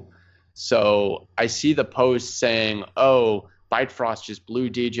clue. So I see the post saying, "Oh, Bifrost just blew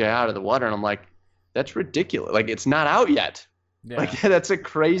DJI out of the water," and I'm like, that's ridiculous. It's not out yet. Yeah. That's a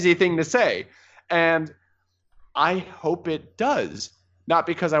crazy thing to say. And I hope it does. Not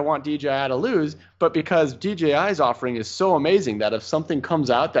because I want DJI to lose, but because DJI's offering is so amazing that if something comes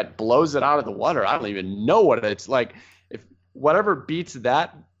out that blows it out of the water, I don't even know what it's like. If whatever beats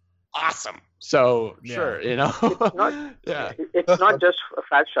that, awesome. So Yeah. sure, It's not, yeah. it's not just a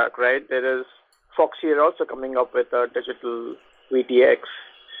Fat Shark, right? There is Foxy are also coming up with a digital VTX.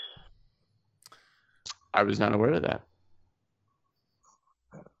 I was not aware of that.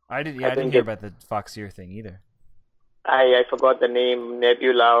 I didn't think hear it- about the Foxeer thing either. I forgot the name,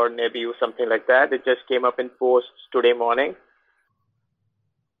 Nebula or Nebu, something like that. It just came up in posts today morning.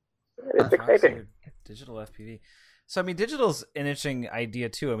 It's exciting. Foxeer, digital FPV. So digital's an interesting idea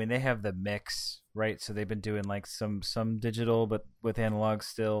too. They have the mix, right? So they've been doing some digital, but with analog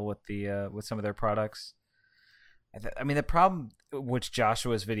still with the with some of their products. The problem which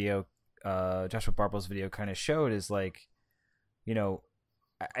Joshua Barbell's video kind of showed is I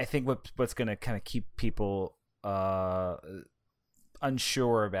think what's going to kind of keep people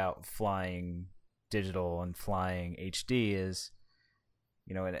unsure about flying digital and flying HD is,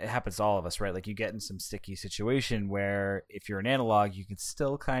 you know, and it happens to all of us, right? Like you get in some sticky situation where if you're an analog, you can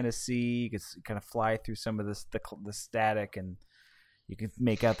still kind of see, you can kind of fly through some of the static, and you can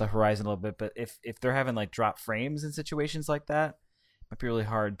make out the horizon a little bit. But if they're having like drop frames in situations like that, it might be really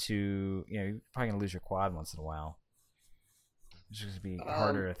hard to, you know, you're probably gonna lose your quad once in a while. It's just gonna be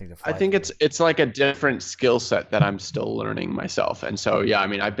harder, I think, to fly. I think it's like a different skill set that I'm still learning myself. And so, yeah, I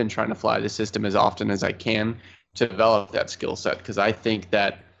mean, I've been trying to fly the system as often as I can to develop that skill set, because I think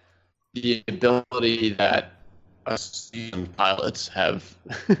that the ability that us seasoned pilots have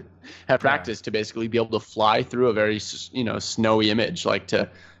practiced to basically be able to fly through a very, you know, snowy image, like to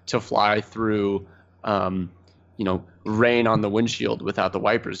fly through, you know, rain on the windshield without the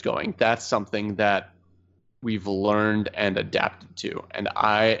wipers going. That's something that we've learned and adapted to. And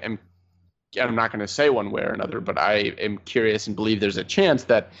I'm not going to say one way or another, but I am curious and believe there's a chance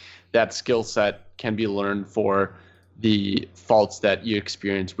that that skill set can be learned for the faults that you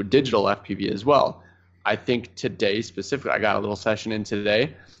experience with digital FPV as well. I think today specifically, I got a little session in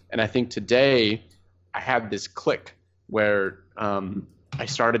today, and I think today I had this click where I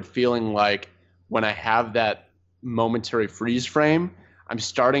started feeling like when I have that momentary freeze frame, I'm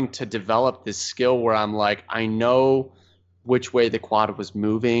starting to develop this skill where I'm like, I know which way the quad was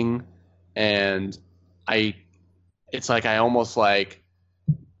moving, and it's like I almost like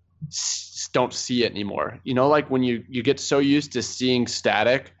don't see it anymore. You know, like when you get so used to seeing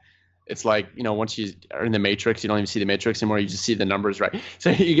static, it's like, you know, once you are in the matrix, you don't even see the matrix anymore. You just see the numbers, right? So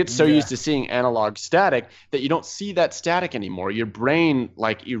you get so used to seeing analog static that you don't see that static anymore. Your brain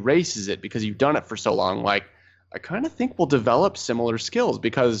like erases it because you've done it for so long. Like, I kind of think we'll develop similar skills,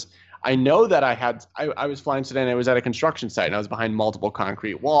 because I know that I was flying today and I was at a construction site and I was behind multiple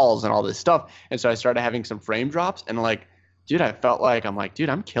concrete walls and all this stuff. And so I started having some frame drops, and like, dude, I felt like, dude,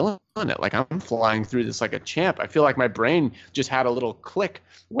 I'm killing it. Like, I'm flying through this like a champ. I feel like my brain just had a little click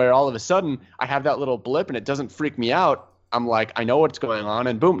where all of a sudden I have that little blip and it doesn't freak me out. I'm like, I know what's going on,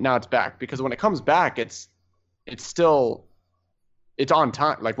 and boom, now it's back. Because when it comes back, it's on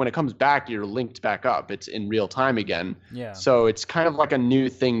time. Like when it comes back, you're linked back up. It's in real time again. Yeah. So it's kind of like a new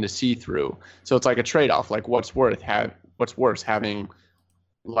thing to see through. So it's like a trade-off. Like what's worse, having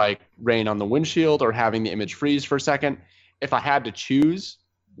like rain on the windshield or having the image freeze for a second? If I had to choose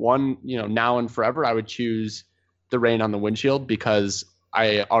one, you know, now and forever, I would choose the rain on the windshield, because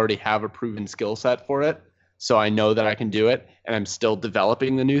I already have a proven skill set for it. So I know that I can do it, and I'm still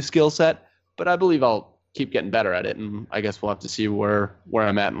developing the new skill set, but I believe I'll keep getting better at it. And I guess we'll have to see where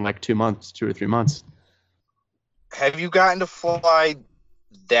I'm at in like 2 or 3 months. Have you gotten to fly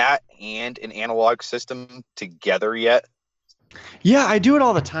that and an analog system together yet? Yeah, I do it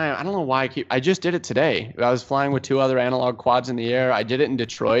all the time. I don't know why I just did it today. I was flying with 2 other analog quads in the air. I did it in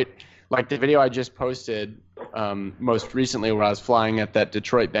Detroit. Like the video I just posted most recently, where I was flying at that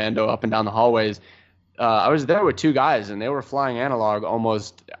Detroit Bando up and down the hallways. I was there with 2 guys, and they were flying analog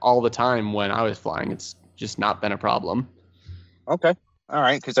almost all the time when I was flying. It's just not been a problem. Okay. All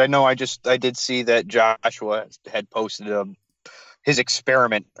right. Because I know I did see that Joshua had posted his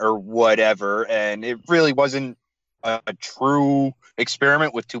experiment or whatever, and it really wasn't a true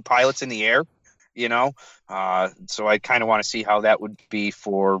experiment with 2 pilots in the air, you know? So I kind of want to see how that would be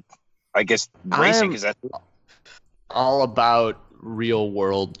for, I guess, racing. Is that all about real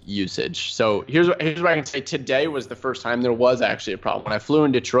world usage? So here's what I can say. Today was the first time there was actually a problem. When I flew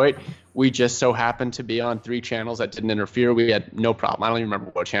in Detroit, we just so happened to be on 3 channels that didn't interfere. We had no problem. I don't even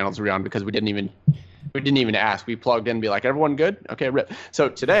remember what channels we were on, because we didn't even ask. We plugged in and be like, everyone good? Okay, rip. So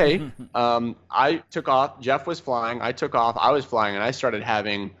today, I took off. Jeff was flying. I took off. I was flying, and I started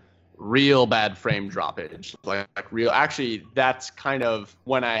having real bad frame droppage. Like real. Actually, that's kind of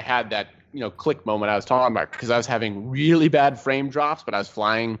when I had that, you know, click moment I was talking about, because I was having really bad frame drops, but I was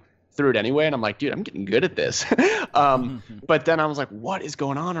flying through it anyway. And I'm like, dude, I'm getting good at this. But then I was like, what is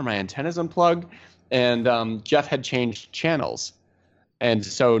going on? Are my antennas unplugged? And Jeff had changed channels. And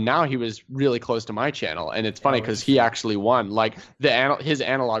so now he was really close to my channel. And it's funny because he actually won. Like his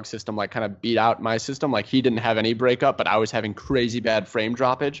analog system like kind of beat out my system. Like he didn't have any breakup, but I was having crazy bad frame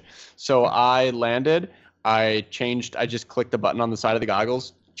droppage. So I landed, I just clicked the button on the side of the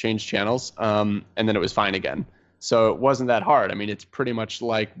goggles, changed channels, and then it was fine again. So it wasn't that hard. I mean, it's pretty much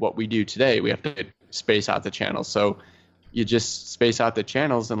like what we do today. We have to space out the channels. So you just space out the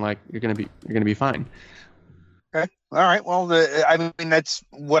channels, and like you're gonna be fine. Okay. All right. Well, I mean, that's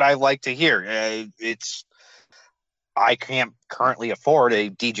what I like to hear. I can't currently afford a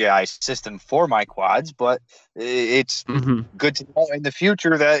DJI system for my quads, but it's good to know in the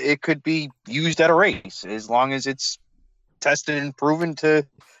future that it could be used at a race, as long as it's tested and proven to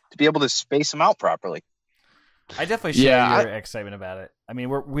to be able to space them out properly. I definitely share your excitement about it. I mean,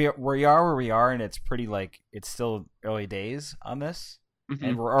 we are where we are, and it's pretty it's still early days on this,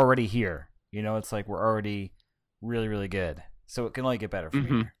 and we're already here. You know, it's like we're already really, really good. So it can only get better from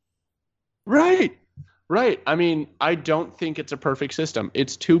here. Right. I mean, I don't think it's a perfect system.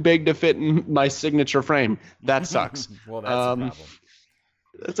 It's too big to fit in my signature frame. That sucks. Well, that's a problem.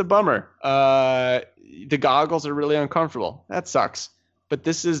 That's a bummer. The goggles are really uncomfortable. That sucks. But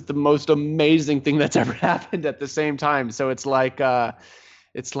this is the most amazing thing that's ever happened at the same time. So it's like I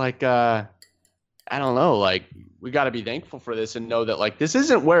don't know, like we got to be thankful for this and know that like this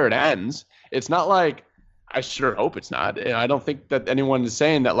isn't where it ends. It's not like, I sure hope it's not. And I don't think that anyone is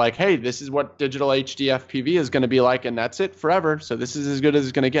saying that like, hey, this is what digital HD FPV is going to be like and that's it forever. So this is as good as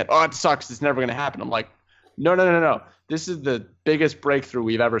it's going to get. Oh, it sucks. It's never going to happen. I'm like, no. This is the biggest breakthrough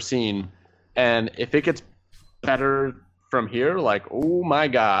we've ever seen. And if it gets better from here, like, oh my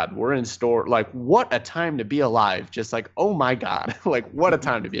God, we're in store. Like, what a time to be alive. Just like, oh my God, like what a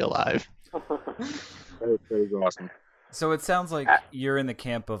time to be alive. That is awesome. So it sounds like you're in the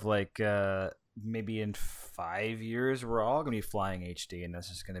camp of like maybe in 5 years we're all gonna be flying HD, and that's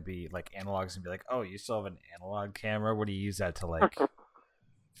just gonna be like analogs and be like, oh, you still have an analog camera? What do you use that to, like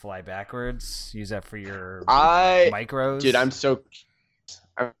fly backwards? Use that for your micros? Dude, I'm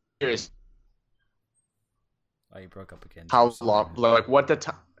curious. Oh, you broke up again. How long? Like what the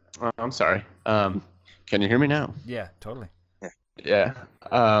time? I'm sorry. Can you hear me now? Yeah, totally. Yeah.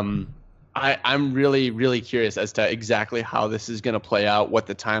 I'm really, really curious as to exactly how this is going to play out, what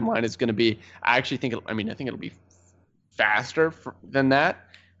the timeline is going to be. I think it'll be faster than that,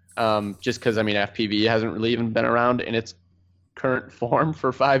 just because, FPV hasn't really even been around in its current form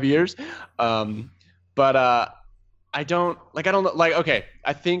for 5 years. But I don't know. Like, okay,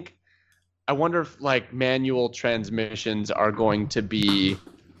 I wonder if, like, manual transmissions are going to be,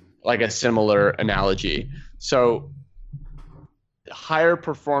 like, a similar analogy. So higher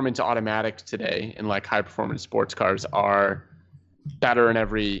performance automatics today in like high performance sports cars are better in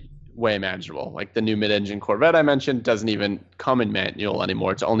every way imaginable. Like the new mid-engine Corvette I mentioned doesn't even come in manual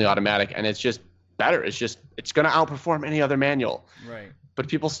anymore. It's only automatic, and it's just better. It's going to outperform any other manual. Right. But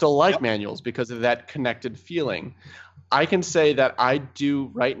people still like manuals because of that connected feeling. I can say that I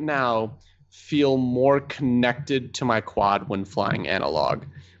do right now feel more connected to my quad when flying analog.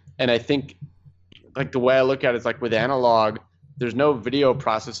 And I think like the way I look at it is like with analog, there's no video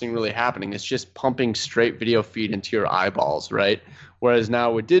processing really happening. It's just pumping straight video feed into your eyeballs, right? Whereas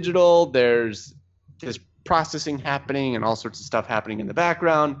now with digital, there's processing happening and all sorts of stuff happening in the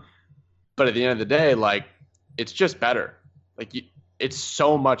background. But at the end of the day, like, it's just better. Like, it's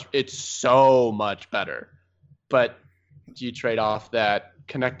so much better. But do you trade off that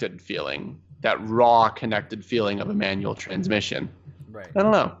connected feeling, that raw connected feeling of a manual transmission? Right. I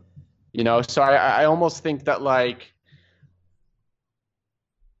don't know. You know, so I almost think that, like,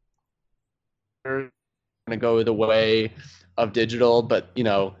 going to go the way of digital, but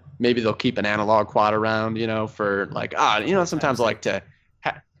maybe they'll keep an analog quad around, for like sometimes I like to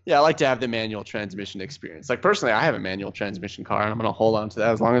have the manual transmission experience. Like personally, I have a manual transmission car, and I'm going to hold on to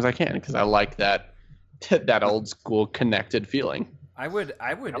that as long as I can because I like that old school connected feeling. I would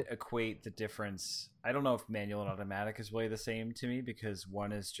equate the difference. I don't know if manual and automatic is really the same to me, because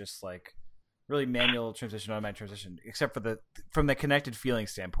one is just like really manual transmission, automatic transmission, except for from the connected feeling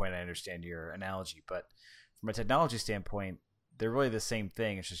standpoint. I understand your analogy, but from a technology standpoint, they're really the same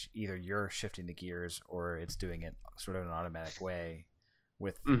thing. It's just either you're shifting the gears or it's doing it sort of in an automatic way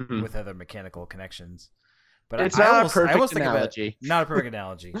with other mechanical connections. But it's not a perfect analogy. Not a perfect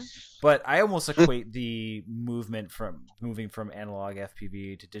analogy, but I almost equate the moving from analog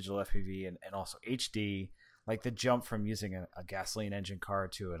FPV to digital FPV and also HD, like the jump from using a gasoline engine car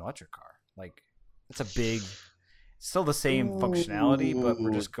to an electric car. Like, it's a big, still the same functionality, but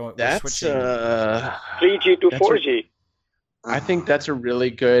we're just switching 3G to 4G. I think that's a really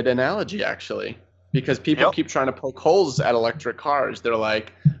good analogy, actually, because people keep trying to poke holes at electric cars. They're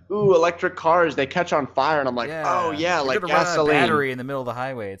like, "Ooh, electric cars, they catch on fire," and I'm like, "Oh yeah, you're like gonna run gasoline." a battery in the middle of the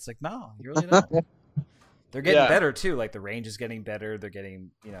highway. It's like, no, you really don't. They're getting better too. Like the range is getting better. They're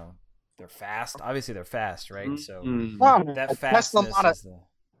getting, they're fast. Obviously, they're fast, right? So that fastness is the.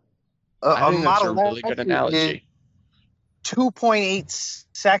 I think that's a really good analogy. 2.8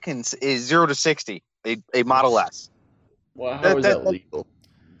 seconds is 0 to 60. A Model S. Well, how is that legal?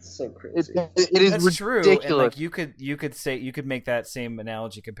 It's so crazy. It is That's ridiculous. True. And like you could make that same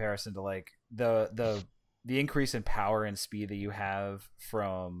analogy comparison to like the increase in power and speed that you have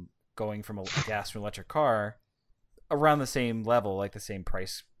from going from a gas to an electric car around the same level, like the same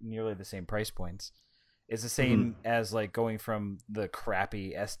price, nearly the same price points. is the same as like going from the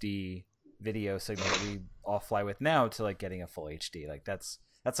crappy SD video signal that we all fly with now to like getting a full HD. Like that's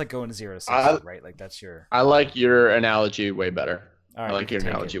like going to 0 to 60, right? Like that's your. I like your analogy way better. All right, I like your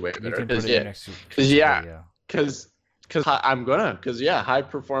analogy way better. Because high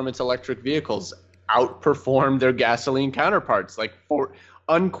performance electric vehicles outperform their gasoline counterparts, like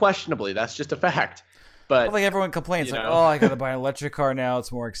unquestionably. That's just a fact. But like everyone complains, like, oh, I gotta buy an electric car now.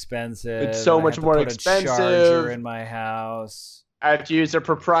 It's more expensive. It's so much more expensive. A charger in my house. I have to use a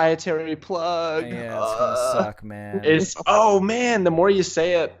proprietary plug. Yeah, it's gonna suck, man. The more you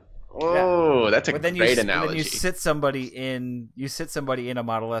say it, that's a great analogy. Then you sit somebody in a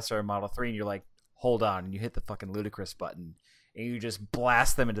Model S or a Model 3, and you're like, hold on, and you hit the fucking ludicrous button, and you just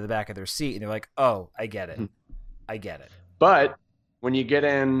blast them into the back of their seat, and they're like, oh, I get it. I get it. But when you get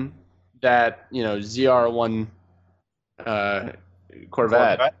in that, ZR1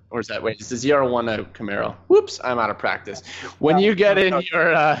 Corvette, or is that it's the ZR1 a Camaro? Whoops, I'm out of practice. When you get in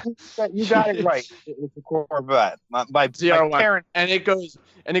your you got it right. It's a Corvette. My ZR1, parents, and it goes,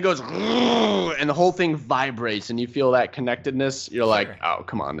 and the whole thing vibrates, and you feel that connectedness. You're like, oh,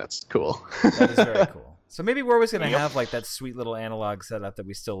 come on, that's cool. That is very cool. So maybe we're always gonna have like that sweet little analog setup that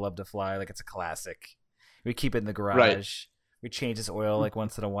we still love to fly. Like it's a classic. We keep it in the garage. Right. We change its oil like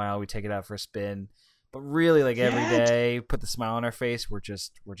once in a while. We take it out for a spin. But really, like every day, put the smile on our face. We're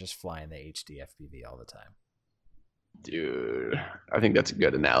just flying the HD FPV all the time. Dude, I think that's a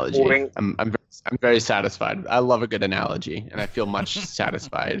good analogy. I'm very satisfied. I love a good analogy, and I feel much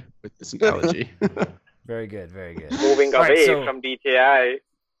satisfied with this analogy. Very good, very good. Moving away from DJI.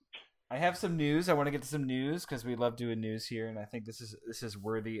 I have some news. I want to get to some news because we love doing news here, and I think this is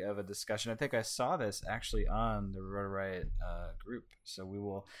worthy of a discussion. I think I saw this actually on the Rotor Riot group, so we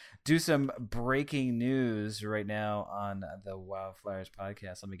will do some breaking news right now on the Wildflyers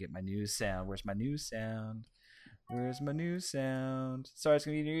podcast. Let me get my news sound. Where's my news sound? Where's my news sound? Sorry, it's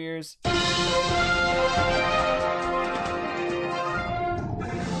gonna be in your ears.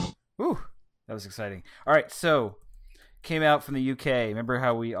 Whew, that was exciting. All right, so. Came out from the UK. Remember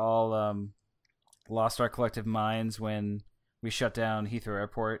how we all lost our collective minds when we shut down Heathrow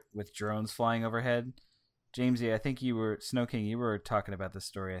Airport with drones flying overhead? Jamesy, I think you were Snow King. You were talking about this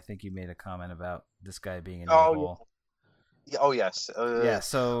story. I think you made a comment about this guy being an a-hole. Oh yes. Yeah.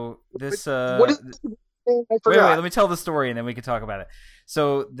 So this. What is? I wait, let me tell the story and then we can talk about it.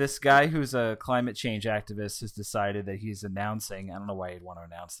 So this guy who's a climate change activist has decided that he's announcing, I don't know why he'd want to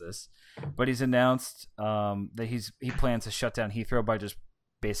announce this, but he's announced that he plans to shut down Heathrow by just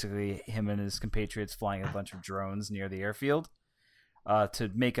basically him and his compatriots flying a bunch of drones near the airfield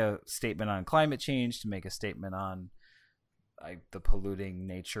to make a statement on climate change, to make a statement on the polluting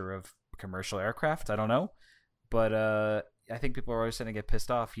nature of commercial aircraft. I don't know. But I think people are always going to get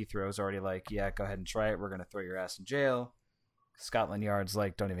pissed off. Heathrow's already like, yeah, go ahead and try it. We're going to throw your ass in jail. Scotland Yard's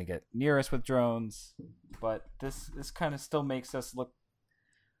like, don't even get near us with drones. But this kind of still makes us look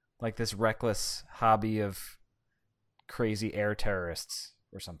like this reckless hobby of crazy air terrorists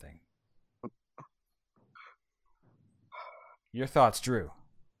or something. Your thoughts, Drew?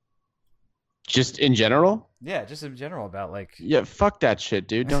 Just in general? Yeah, just in general about like. Yeah, fuck that shit,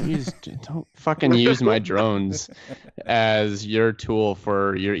 dude. Don't fucking use my drones as your tool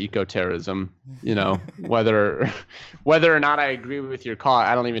for your eco-terrorism. Whether or not I agree with your cause,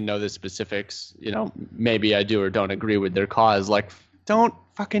 I don't even know the specifics. Maybe I do or don't agree with their cause. Like, don't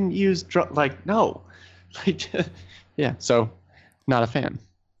fucking use no, yeah. So, not a fan.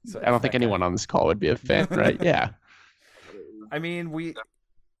 So I don't think anyone on this call would be a fan, right? Yeah. I mean,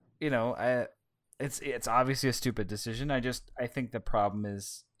 it's obviously a stupid decision. I think the problem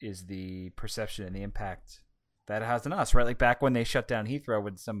is the perception and the impact that it has on us, right? Like back when they shut down Heathrow,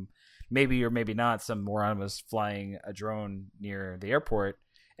 when maybe or maybe not, some moron was flying a drone near the airport.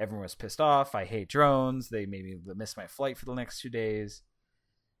 Everyone was pissed off. I hate drones. They made me miss my flight for the next 2 days.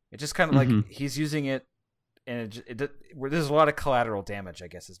 It just kind of like he's using it, and there's a lot of collateral damage, I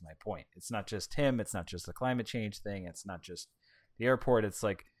guess, is my point. It's not just him. It's not just the climate change thing. It's not just the airport. It's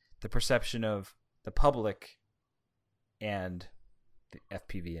like the perception of the public and the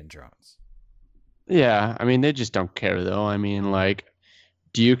FPV and drones. Yeah, I mean, they just don't care, though. I mean, like,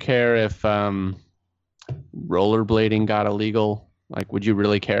 do you care if rollerblading got illegal? Like, would you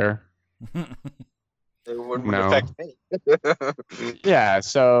really care? It wouldn't affect me. Yeah,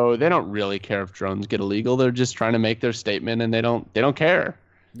 so they don't really care if drones get illegal. They're just trying to make their statement, and they don't care.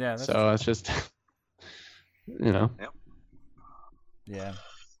 Yeah. So it's just, Yep. Yeah.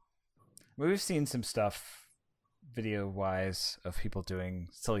 We've seen some stuff video-wise of people doing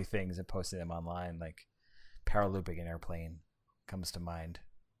silly things and posting them online, like paralooping an airplane comes to mind.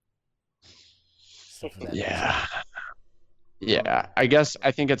 stuff of that Yeah. Yeah.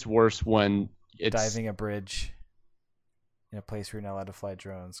 I think it's worse when it's diving a bridge in a place where you're not allowed to fly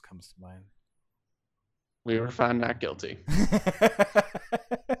drones comes to mind. We were found not guilty.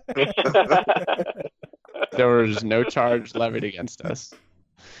 There was no charge levied against us.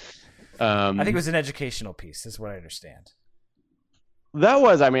 I think it was an educational piece. That's what I understand. That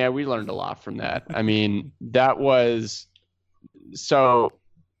was, I mean, we learned a lot from that. I mean, that was so.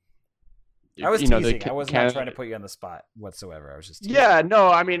 I was teasing. I was not trying to put you on the spot whatsoever. I was just teasing. Yeah, no,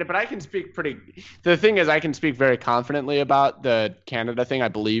 I mean, but I can speak pretty. The thing is, I can speak very confidently about the Canada thing. I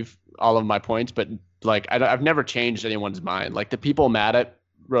believe all of my points, but like, I've never changed anyone's mind. Like the people mad at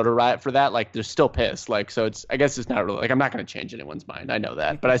Rotor Riot for that, like they're still pissed. Like, so it's, I guess it's not really like I'm not going to change anyone's mind. I know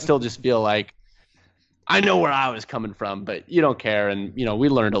that, but I still just feel like I know where I was coming from, but you don't care. And you know, we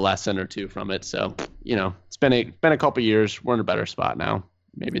learned a lesson or two from it. So you know, it's been a couple years. We're in a better spot now.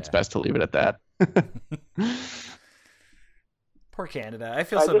 Maybe it's best to leave it at that. Poor Canada. I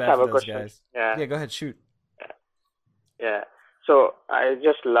feel so bad for those guys. Yeah, go ahead, shoot. Yeah. So I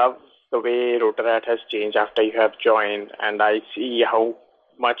just love the way Rotor Riot has changed after you have joined, and I see how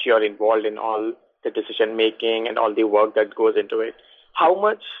much you're involved in all the decision making and all the work that goes into it. How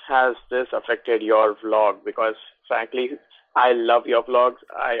much has this affected your vlog? Because frankly, I love your vlogs.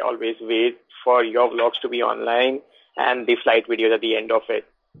 I always wait for your vlogs to be online and the flight videos at the end of it.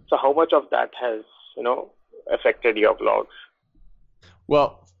 So how much of that has, affected your vlogs?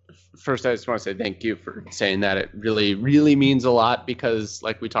 Well, first, I just want to say thank you for saying that. It really, really means a lot because,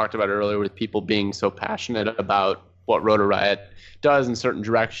 like we talked about earlier, with people being so passionate about what Rotor Riot does and certain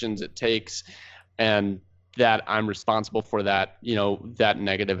directions it takes, and that I'm responsible for that, that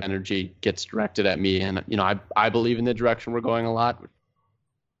negative energy gets directed at me. And, I believe in the direction we're going a lot.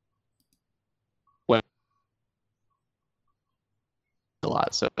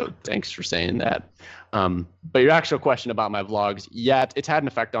 So thanks for saying that. But your actual question about my vlogs, yeah, it's had an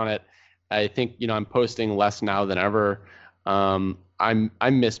effect on it. I think, I'm posting less now than ever. I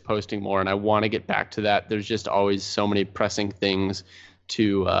miss posting more and I want to get back to that. There's just always so many pressing things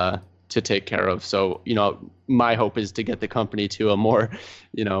to take care of. So, my hope is to get the company to a more,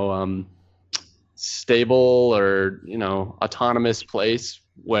 stable or, autonomous place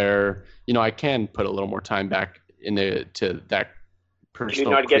where, I can put a little more time back to that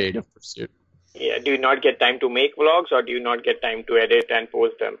personal creative pursuit. Yeah. Do you not get time to make vlogs, or do you not get time to edit and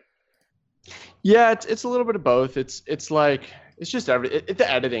post them? Yeah, it's a little bit of both. It's just the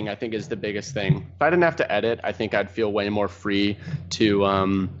editing, I think, is the biggest thing. If I didn't have to edit, I think I'd feel way more free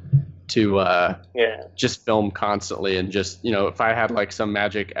to just film constantly, and just, if I had like some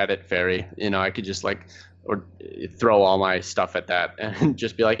magic edit fairy, I could just or throw all my stuff at that and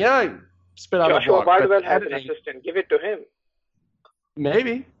just be like, yeah, spit out a vlog. Joshua Bardwell has an assistant. Give it to him.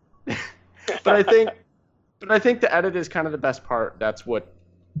 Maybe. but I think the edit is kind of the best part. That's what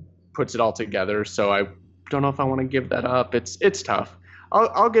puts it all together. So I don't know if I want to give that up. It's tough.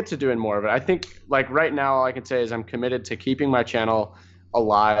 I'll get to doing more of it. I think right now all I can say is I'm committed to keeping my channel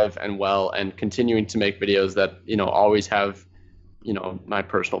alive and well and continuing to make videos that, always have, my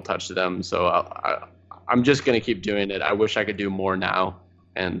personal touch to them. So I'm just going to keep doing it. I wish I could do more now,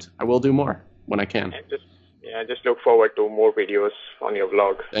 and I will do more when I can. Just look forward to more videos on your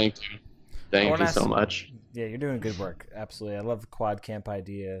vlog. Thank you. Thank you so much. Yeah, you're doing good work. Absolutely. I love the quad camp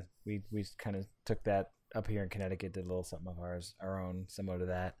idea. We kind of took that up here in Connecticut, did a little something of our own, similar to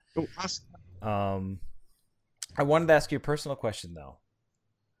that. Oh, awesome. I wanted to ask you a personal question, though.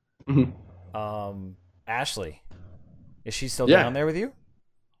 Mm-hmm. Ashley, is she still down there with you?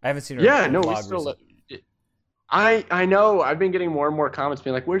 I haven't seen her. Yeah, no, we still. I know. I've been getting more and more comments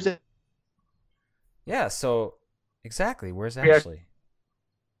being like, "Where's it?" Yeah. So exactly, where's Ashley?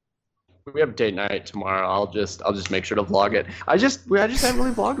 We have date night tomorrow. I'll just make sure to vlog it. I just haven't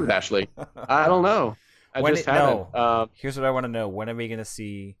really vlogged with Ashley. I don't know. I just haven't. No. Here's what I want to know: when are we going to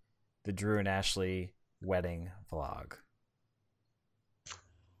see the Drew and Ashley wedding vlog?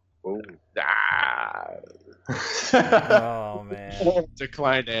 Oh, oh man!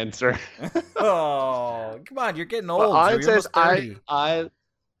 Declined answer. Oh, come on! You're getting old. Well, you're almost 30. I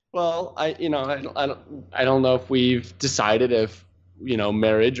don't know if we've decided if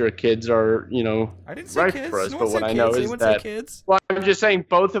marriage or kids are I didn't say right kids. for us. No but what I know is that kids. Well, I'm just saying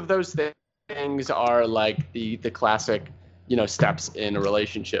both of those things are like the classic steps in a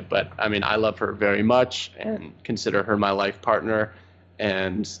relationship. But I mean, I love her very much and consider her my life partner,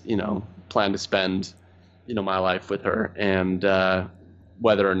 and plan to spend my life with her, and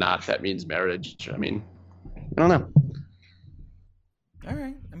whether or not that means marriage, I mean, I don't know. All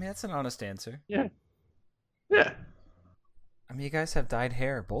right. I mean, that's an honest answer. Yeah. I mean, you guys have dyed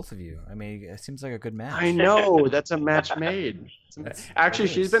hair, both of you. I mean, it seems like a good match. I know, that's a match made. Actually,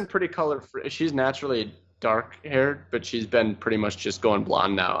 it she's is. been pretty color free. She's naturally dark haired, but she's been pretty much just going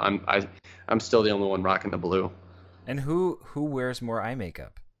blonde now. I'm still the only one rocking the blue. And who wears more eye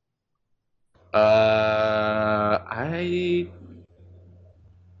makeup? I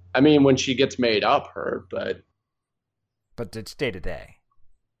mean, when she gets made up, her, but it's day to day.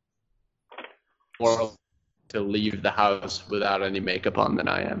 more to leave the house without any makeup on than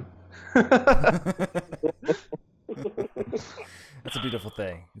I am. That's a beautiful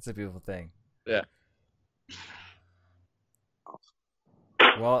thing. It's a beautiful thing. Yeah.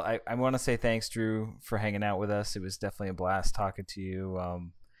 Well, I want to say thanks, Drew, for hanging out with us. It was definitely a blast talking to you.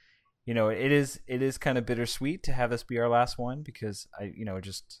 You know, it is kind of bittersweet to have this be our last one because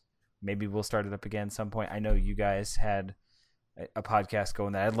just maybe we'll start it up again at some point. I know you guys had a podcast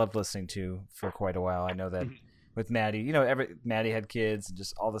going that I loved listening to for quite a while. I know that with Maddie, Maddie had kids and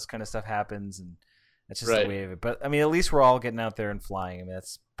just all this kind of stuff happens, and that's just the way of it. But I mean, at least we're all getting out there and flying. I mean,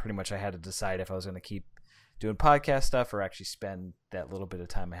 that's pretty much I had to decide if I was going to keep doing podcast stuff or actually spend that little bit of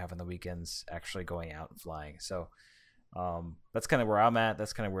time I have on the weekends actually going out and flying. So that's kind of where I'm at.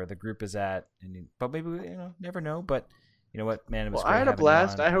 That's kind of where the group is at. But maybe never know. But you know what, man? It was great I had a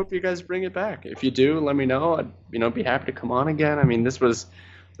blast. I hope you guys bring it back. If you do, let me know. I'd be happy to come on again. I mean, this was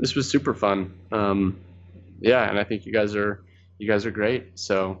super fun. Yeah, and I think you guys are great.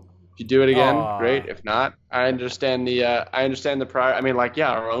 So if you do it again, great. If not, I understand the prior. I mean,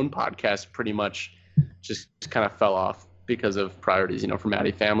 our own podcast pretty much just kind of fell off because of priorities, for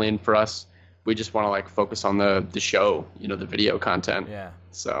Maddie family, and for us, we just want to focus on the show, the video content. Yeah.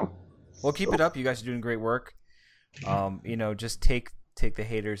 So. Well, keep it up. You guys are doing great work. Just take the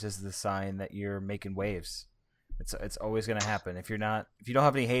haters as the sign that you're making waves. It's always going to happen. If you don't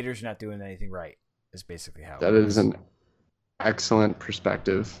have any haters, you're not doing anything right. Is basically how. That is an excellent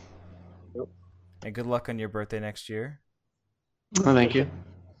perspective. And good luck on your birthday next year. Oh, thank you.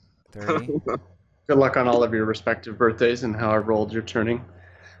 30. Good luck on all of your respective birthdays and however old you're turning.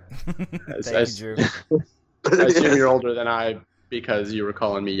 Thank you, Drew. I assume you're older than I because you were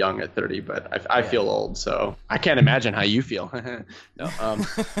calling me young at 30, but I feel old, so I can't imagine how you feel. No.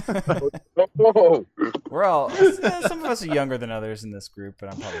 We're all some of us are younger than others in this group,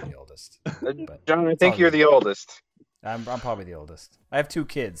 but I'm probably the oldest. But John, I think you're the oldest. I'm probably the oldest. I have 2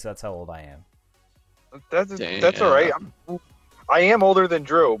 kids. That's how old I am. That's all right. I am older than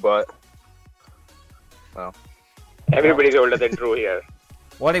Drew, but well, everybody's older than Drew here.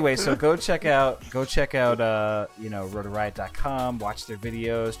 Well, anyway, so go check out rotoriot.com, watch their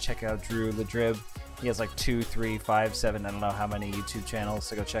videos, check out Drew Ladrib. He has 2, 3, 5, 7, I don't know how many YouTube channels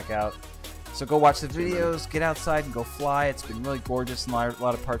to go check out. So go watch the videos, get outside and go fly. It's been really gorgeous in a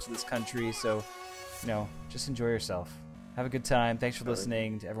lot of parts of this country. So, just enjoy yourself. Have a good time. Thanks for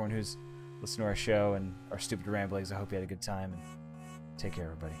listening to everyone who's listened to our show and our stupid ramblings. I hope you had a good time, and take care,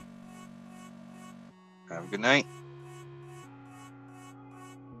 everybody. have a good night.